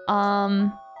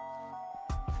 well,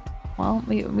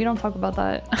 we don't talk about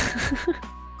that.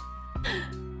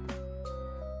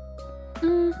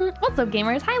 What's up,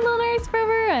 gamers? Hi, Lunars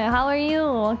Forever. How are you?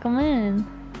 Welcome in.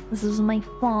 This is my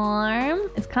farm.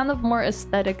 It's kind of more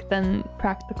aesthetic than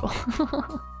practical.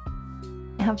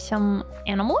 I have some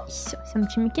animals, some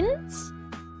chickens,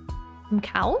 some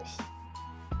cows,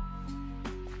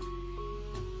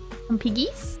 some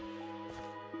piggies.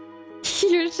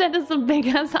 Your shed is a big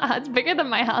ass house. It's bigger than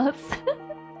my house.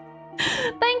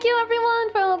 Thank you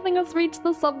everyone for helping us reach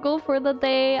the sub goal for the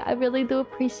day. I really do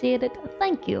appreciate it.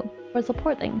 Thank you for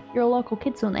supporting your local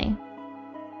kitsune.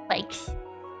 Thanks.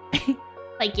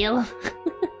 Thank you.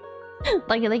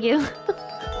 Thank you, thank you.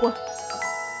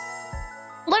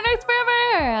 Learners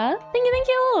forever! Thank you, thank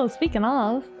you! Speaking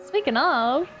of,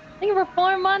 thank you for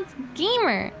 4 months,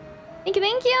 gamer! Thank you,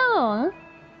 thank you!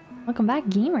 Welcome back,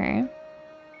 gamer.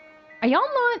 Are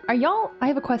y'all, I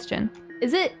have a question.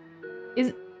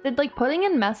 Did like putting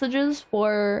in messages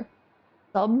for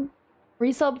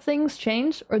resub things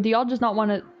change? Or do y'all just not want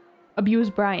to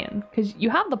abuse Brian? Because you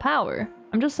have the power.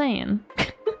 I'm just saying.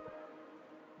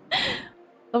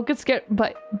 Don't get scared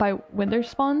by wither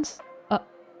spawns.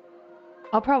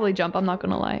 I'll probably jump, I'm not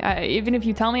gonna lie. Even if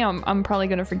you tell me, I'm probably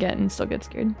gonna forget and still get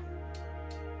scared.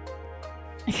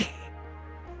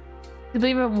 Did they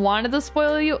even wanted to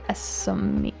spoil you?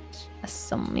 Assumate.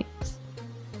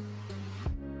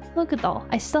 Look at all.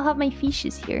 I still have my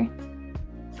fishes here.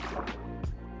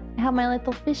 I have my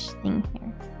little fish thing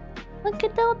here. Look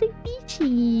at all the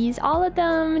fishies. All of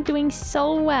them doing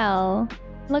so well.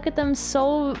 Look at them,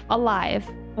 so alive.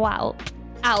 Wow.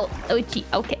 Ow. Ouchie.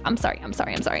 Okay, I'm sorry. I'm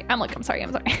sorry. Ow.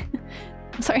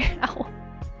 Well,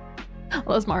 that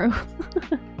was Maru.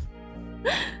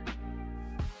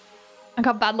 I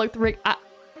got bad luck to rig. I'm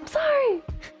sorry.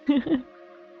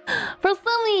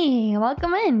 Prosumi,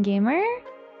 welcome in, gamer.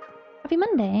 Happy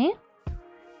Monday.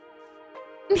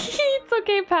 It's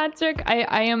okay, Patrick.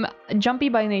 I am jumpy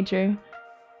by nature.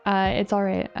 It's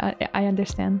alright. I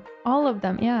understand. All of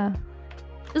them, yeah.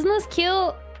 Isn't this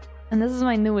cute? And this is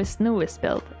my newest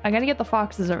build. I gotta get the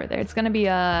foxes over there. It's gonna be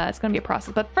a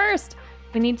process. But first,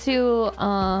 we need to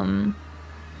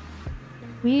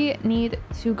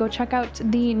go check out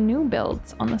the new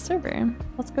builds on the server.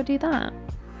 Let's go do that.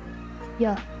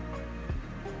 Yeah.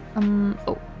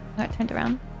 Oh, I got turned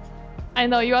around. I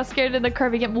know you are scared of the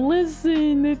curvy game.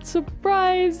 Listen, it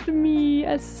surprised me,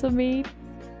 estimate.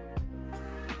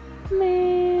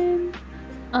 Man.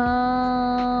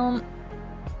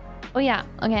 Oh yeah.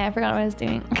 Okay, I forgot what I was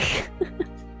doing.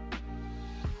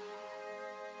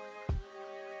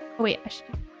 Oh wait, I should.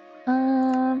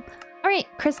 All right,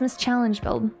 Christmas challenge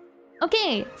build.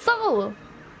 Okay, so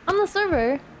on the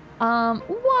server.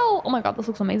 Whoa! Oh my god, this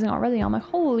looks amazing already. I'm like,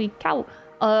 holy cow.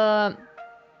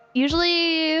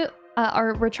 Usually,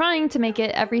 we're trying to make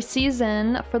it every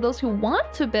season. For those who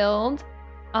want to build,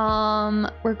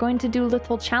 we're going to do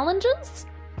little challenges.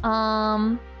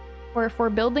 For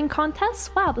building contests.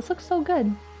 Wow, this looks so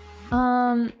good.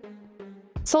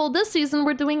 So this season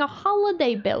we're doing a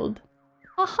holiday build.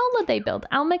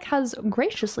 Almec has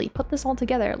graciously put this all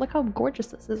together. Look how gorgeous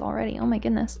this is already. Oh my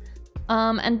goodness.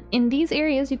 And in these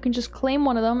areas you can just claim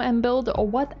one of them and build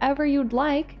whatever you'd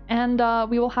like, and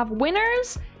we will have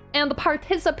winners and the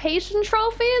participation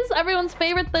trophies, everyone's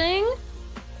favorite thing.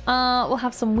 We'll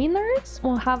have some winners.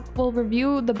 We'll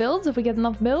review the builds if we get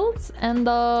enough builds, and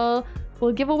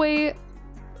we'll give away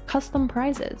custom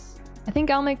prizes. I think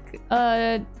Almec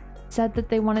said that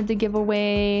they wanted to give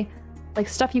away like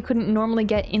stuff you couldn't normally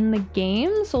get in the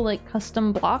game, so like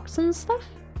custom blocks and stuff.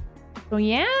 So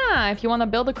yeah, if you want to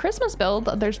build a Christmas build,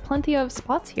 there's plenty of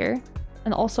spots here,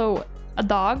 and also a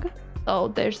dog. So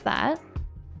there's that.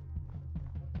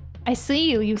 I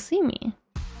see you. You see me.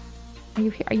 Are you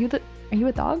here? Are you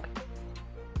a dog?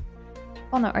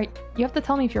 Oh no! You have to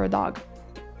tell me if you're a dog.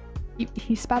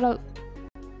 He spat out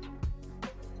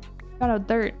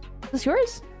dirt. Is this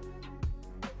yours?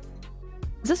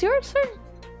 Is this yours, sir?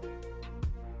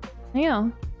 Yeah.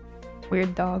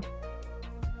 Weird dog.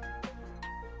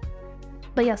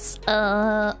 But yes,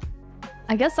 I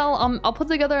guess I'll put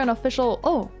together an official.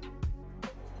 Oh,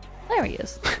 there he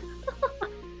is.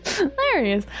 There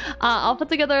he is. I'll put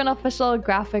together an official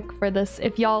graphic for this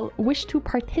if y'all wish to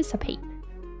participate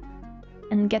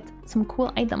and get some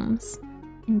cool items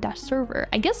in that server.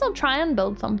 I guess I'll try and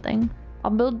build something.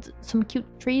 I'll build some cute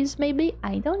trees, maybe.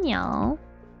 I don't know.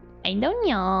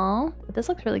 But this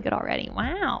looks really good already.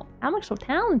 Wow, I'm like so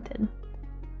talented.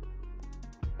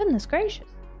 Goodness gracious.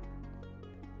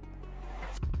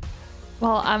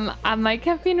 Well, I might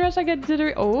caffeine rush. I get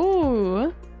jittery.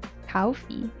 Oh,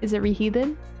 coffee. Is it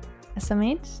reheated?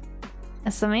 SMH?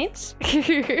 SMH?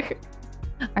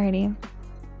 Alrighty.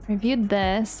 Reviewed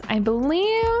this. I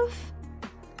believe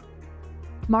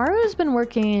Maru's been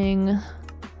working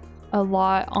a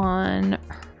lot on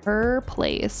her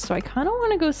place, so I kind of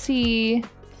want to go see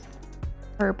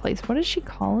her place. What does she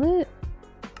call it?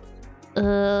 We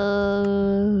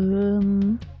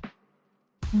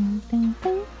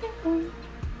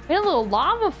had a little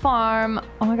lava farm.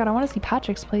 Oh my god, I want to see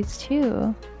Patrick's place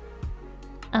too.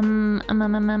 You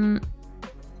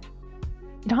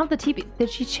don't have the TP. Did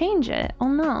she change it? Oh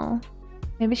no.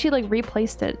 Maybe she like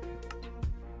replaced it.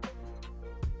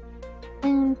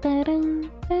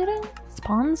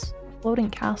 Spawns floating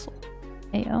castle.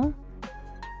 Ayo.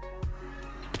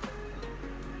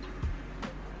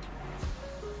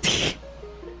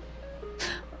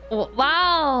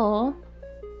 Wow.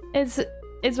 It's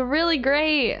really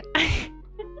great.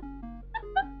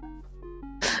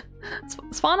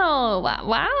 Spano,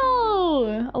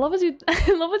 wow! I love what you've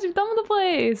done with the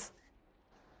place.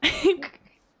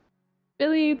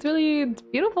 It's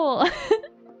beautiful.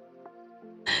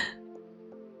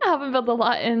 I haven't built a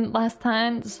lot in last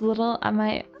time, just a little.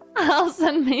 I'll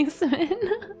send Mason.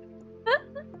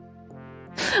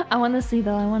 I want to see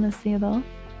though.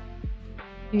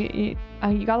 You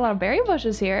got a lot of berry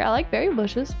bushes here. I like berry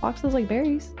bushes. Foxes like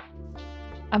berries.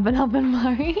 I've been helping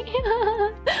Mari.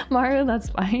 Mario, that's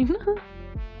fine.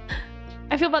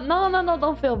 I feel bad. No,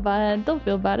 don't feel bad. Don't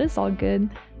feel bad. It's all good.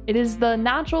 It is the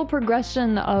natural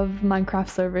progression of Minecraft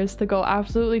servers to go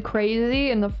absolutely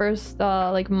crazy in the first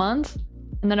like month,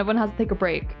 and then everyone has to take a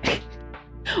break.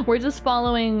 We're just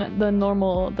following the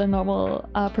normal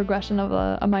progression of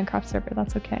a Minecraft server.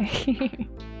 That's okay.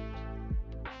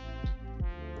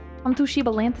 Come to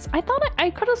Shibalantis. I thought I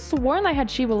could have sworn I had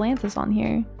Shibalantis on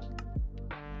here.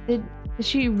 Did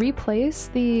she replace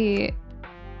the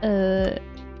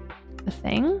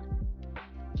thing?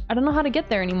 I don't know how to get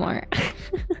there anymore.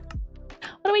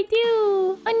 What do I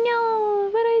do? Oh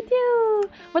no, what do I do?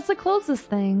 What's the closest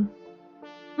thing?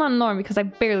 Not Norm, because I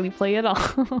barely play it all.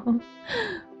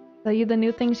 Tell you the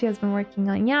new thing she has been working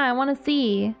on. Yeah, I want to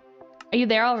see. Are you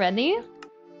there already?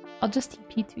 I'll just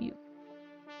TP to you.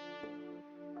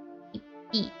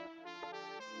 Eat.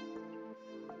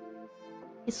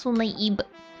 Kitsune Ib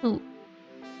 2.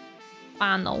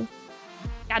 Pano.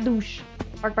 Gadoosh.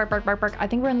 Bark, bark, bark, bark, bark. I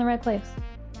think we're in the right place.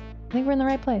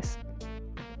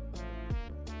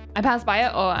 I passed by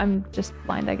it. Oh, I'm just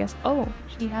blind, I guess. Oh,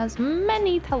 she has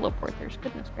many teleporters.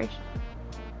 Goodness gracious.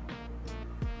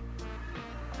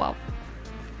 Wow.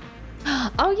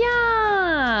 Oh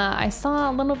yeah! I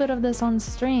saw a little bit of this on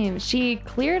stream. She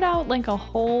cleared out like a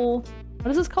whole...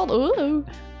 What is this called? Ooh!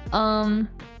 I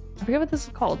forget what this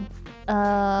is called.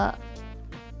 A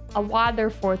water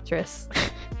fortress.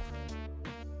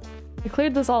 I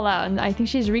cleared this all out, and I think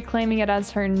she's reclaiming it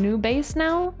as her new base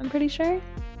now, I'm pretty sure.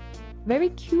 Very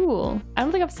cool. I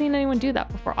don't think I've seen anyone do that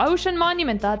before. Ocean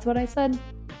Monument, that's what I said.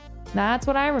 That's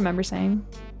what I remember saying.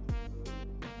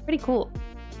 Pretty cool.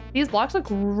 These blocks look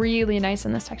really nice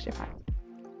in this texture pack.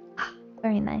 Ah,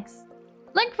 very nice.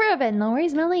 Lurk for a bit. No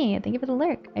worries, Millie. Thank you for the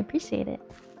lurk. I appreciate it.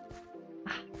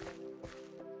 Ah.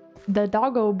 The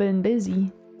doggo been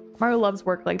busy. Mario loves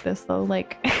work like this though,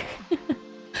 like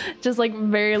just like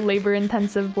very labor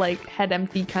intensive, like head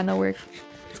empty kind of work.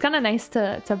 It's kind of nice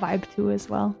to vibe to as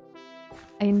well.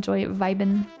 I enjoy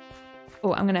vibing.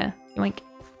 Oh, I'm gonna yoink.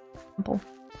 Simple.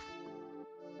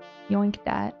 Yoink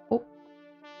that. Oh.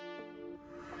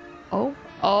 Oh.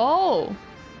 Oh.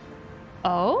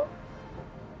 Oh.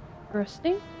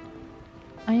 Interesting.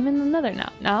 I am in the nether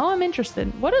now. Now I'm interested.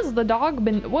 What has the dog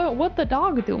been... What the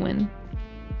dog doing?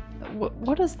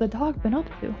 What has the dog been up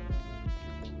to?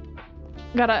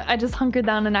 I just hunkered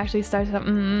down and actually started up.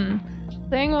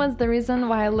 Thing was the reason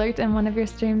why I lurked in one of your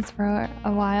streams for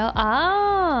a while.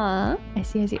 Ah! I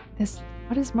see.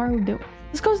 What is Maru doing?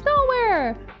 This goes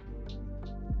nowhere!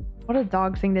 What a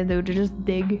dog thing to do, to just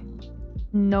dig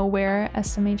nowhere.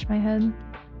 SMH my head.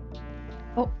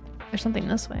 Oh, there's something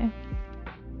this way.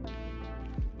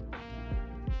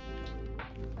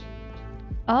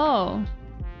 Oh.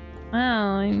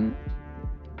 Wow.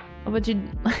 What you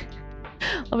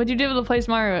do with the place,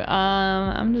 Maru?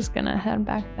 I'm just gonna head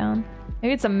back down.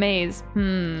 Maybe it's a maze.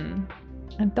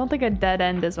 I don't think a dead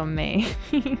end is a maze.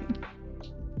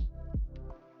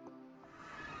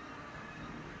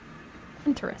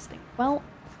 Interesting. Well,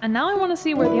 and now I want to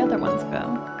see where the other ones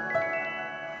go.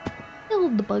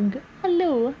 Buildbug.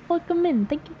 Hello. Welcome in.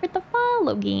 Thank you for the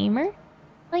follow, gamer.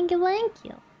 Thank you.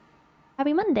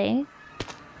 Happy Monday.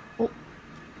 Oh.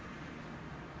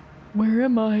 Where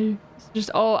am I?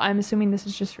 Oh, I'm assuming this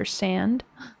is just for sand.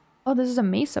 Oh, this is a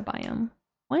mesa biome.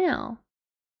 Wow.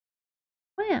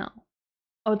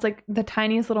 Oh, it's like the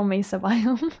tiniest little mesa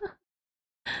biome.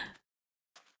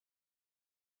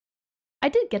 I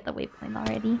did get the waypoint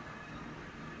already.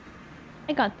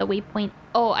 I got the waypoint.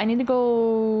 Oh, I need to go...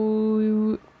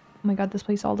 Oh my god, this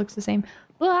place all looks the same.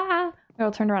 Ah!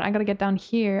 I'll turn around. I gotta get down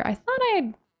here. I thought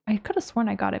I could have sworn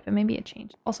I got it, but maybe it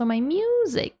changed. Also, my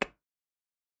music.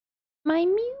 Here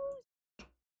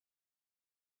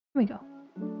we go.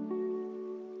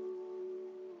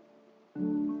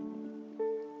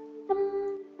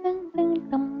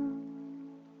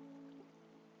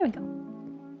 There we go.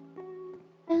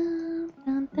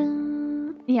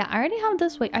 Yeah, I already have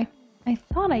this way. I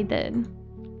thought I did.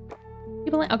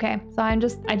 People, okay, so I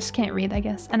just can't read, I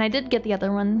guess. And I did get the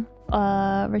other one,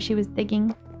 where she was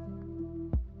digging.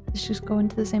 Let's just go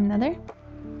into the same nether.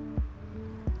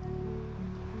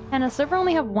 Can a server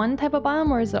only have one type of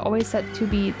biome, or is it always set to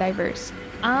be diverse?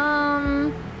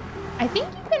 I think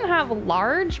you can have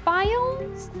large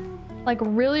biomes, like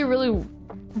really, really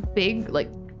big, like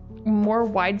more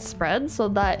widespread, so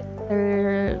that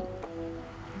they're...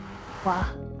 Wow,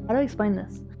 how do I explain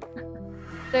this?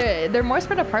 They're more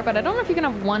spread apart, but I don't know if you can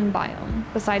have one biome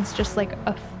besides just like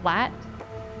a flat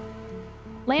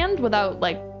land without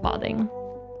like modding.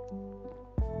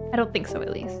 I don't think so,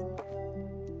 at least.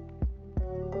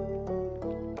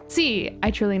 See,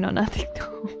 I truly know nothing.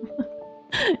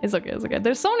 It's okay, it's okay.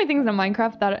 There's so many things in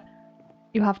Minecraft that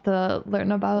you have to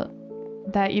learn about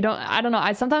that you don't... I don't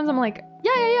know. Sometimes I'm like,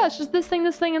 yeah, it's just this thing,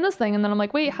 and this thing. And then I'm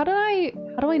like, wait, how do I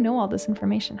know all this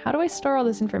information? How do I store all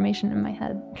this information in my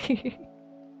head?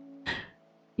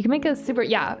 You can make a super...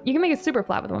 Yeah, you can make it super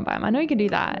flat with one biome. I know you can do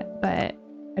that, but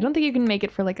I don't think you can make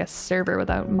it for like a server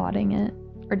without modding it.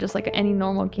 Or just like any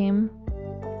normal game.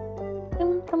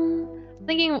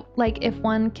 Thinking like if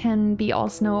one can be all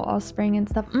snow, all spring and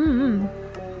stuff. You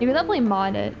could definitely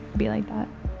mod it to be like that.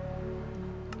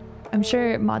 I'm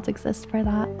sure mods exist for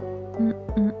that.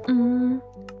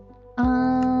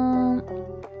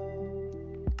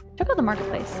 Check out the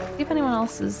marketplace. See if anyone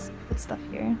else has put stuff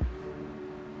here.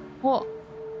 Whoa.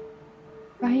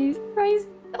 Rice.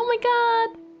 Oh my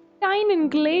god. Dine and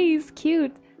glaze.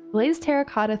 Cute. Glazed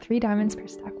terracotta, 3 diamonds per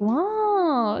stack.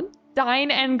 Wow.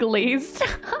 Dine and glazed.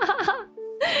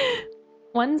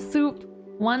 1 soup,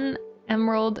 1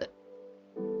 emerald,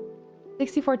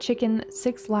 64 chicken,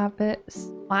 6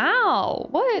 lapis. Wow,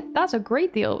 what? That's a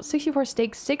great deal. 64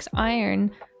 steak, 6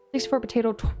 iron, 64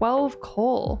 potato, 12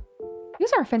 coal.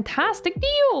 These are fantastic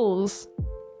deals.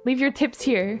 Leave your tips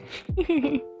here.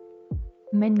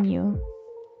 Menu.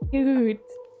 Cute.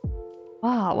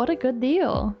 Wow, what a good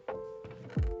deal.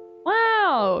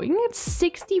 Wow, you can get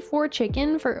 64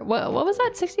 chicken for... What was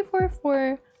that? 64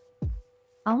 for...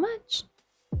 How much?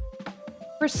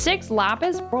 For 6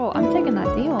 lapis? Bro, I'm taking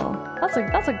that deal.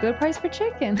 That's a good price for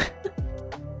chicken.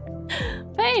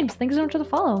 Thanks. Thank you so much for the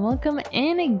follow. Welcome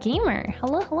in, gamer.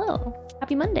 Hello.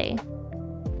 Happy Monday.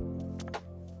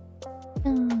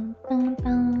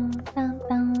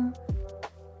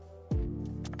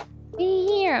 Be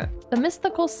here. The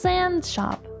mystical sand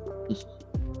shop.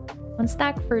 1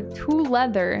 stack for 2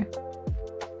 leather.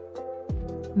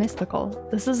 Mystical.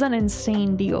 This is an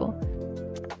insane deal.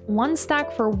 1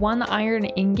 stack for 1 iron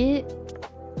ingot.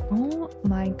 Oh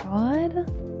my god.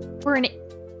 For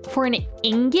an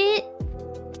ingot?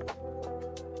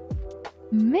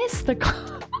 Mystical.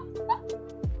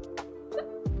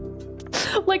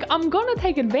 Like, I'm gonna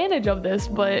take advantage of this,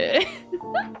 but...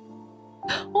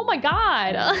 Oh my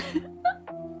god.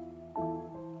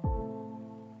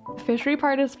 fishery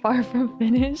part is far from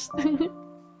finished.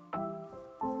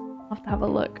 I'll have to have a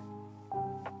look.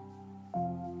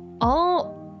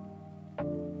 All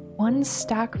 1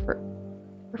 stack for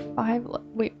 5.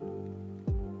 Wait,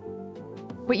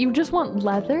 you just want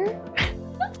leather?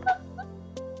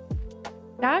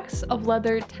 Stacks of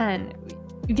leather 10.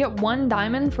 You get 1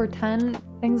 diamond for 10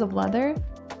 things of leather.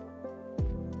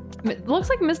 It looks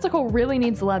like Mystical really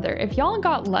needs leather. If y'all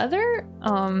got leather,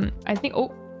 I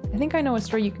think I know a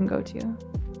store you can go to.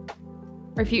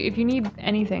 Or if you need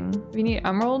anything, if you need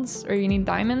emeralds or you need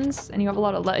diamonds and you have a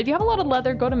lot of if you have a lot of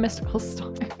leather, go to Mystical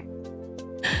store.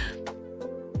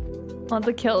 I'll have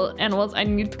to kill animals. I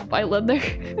need to buy leather.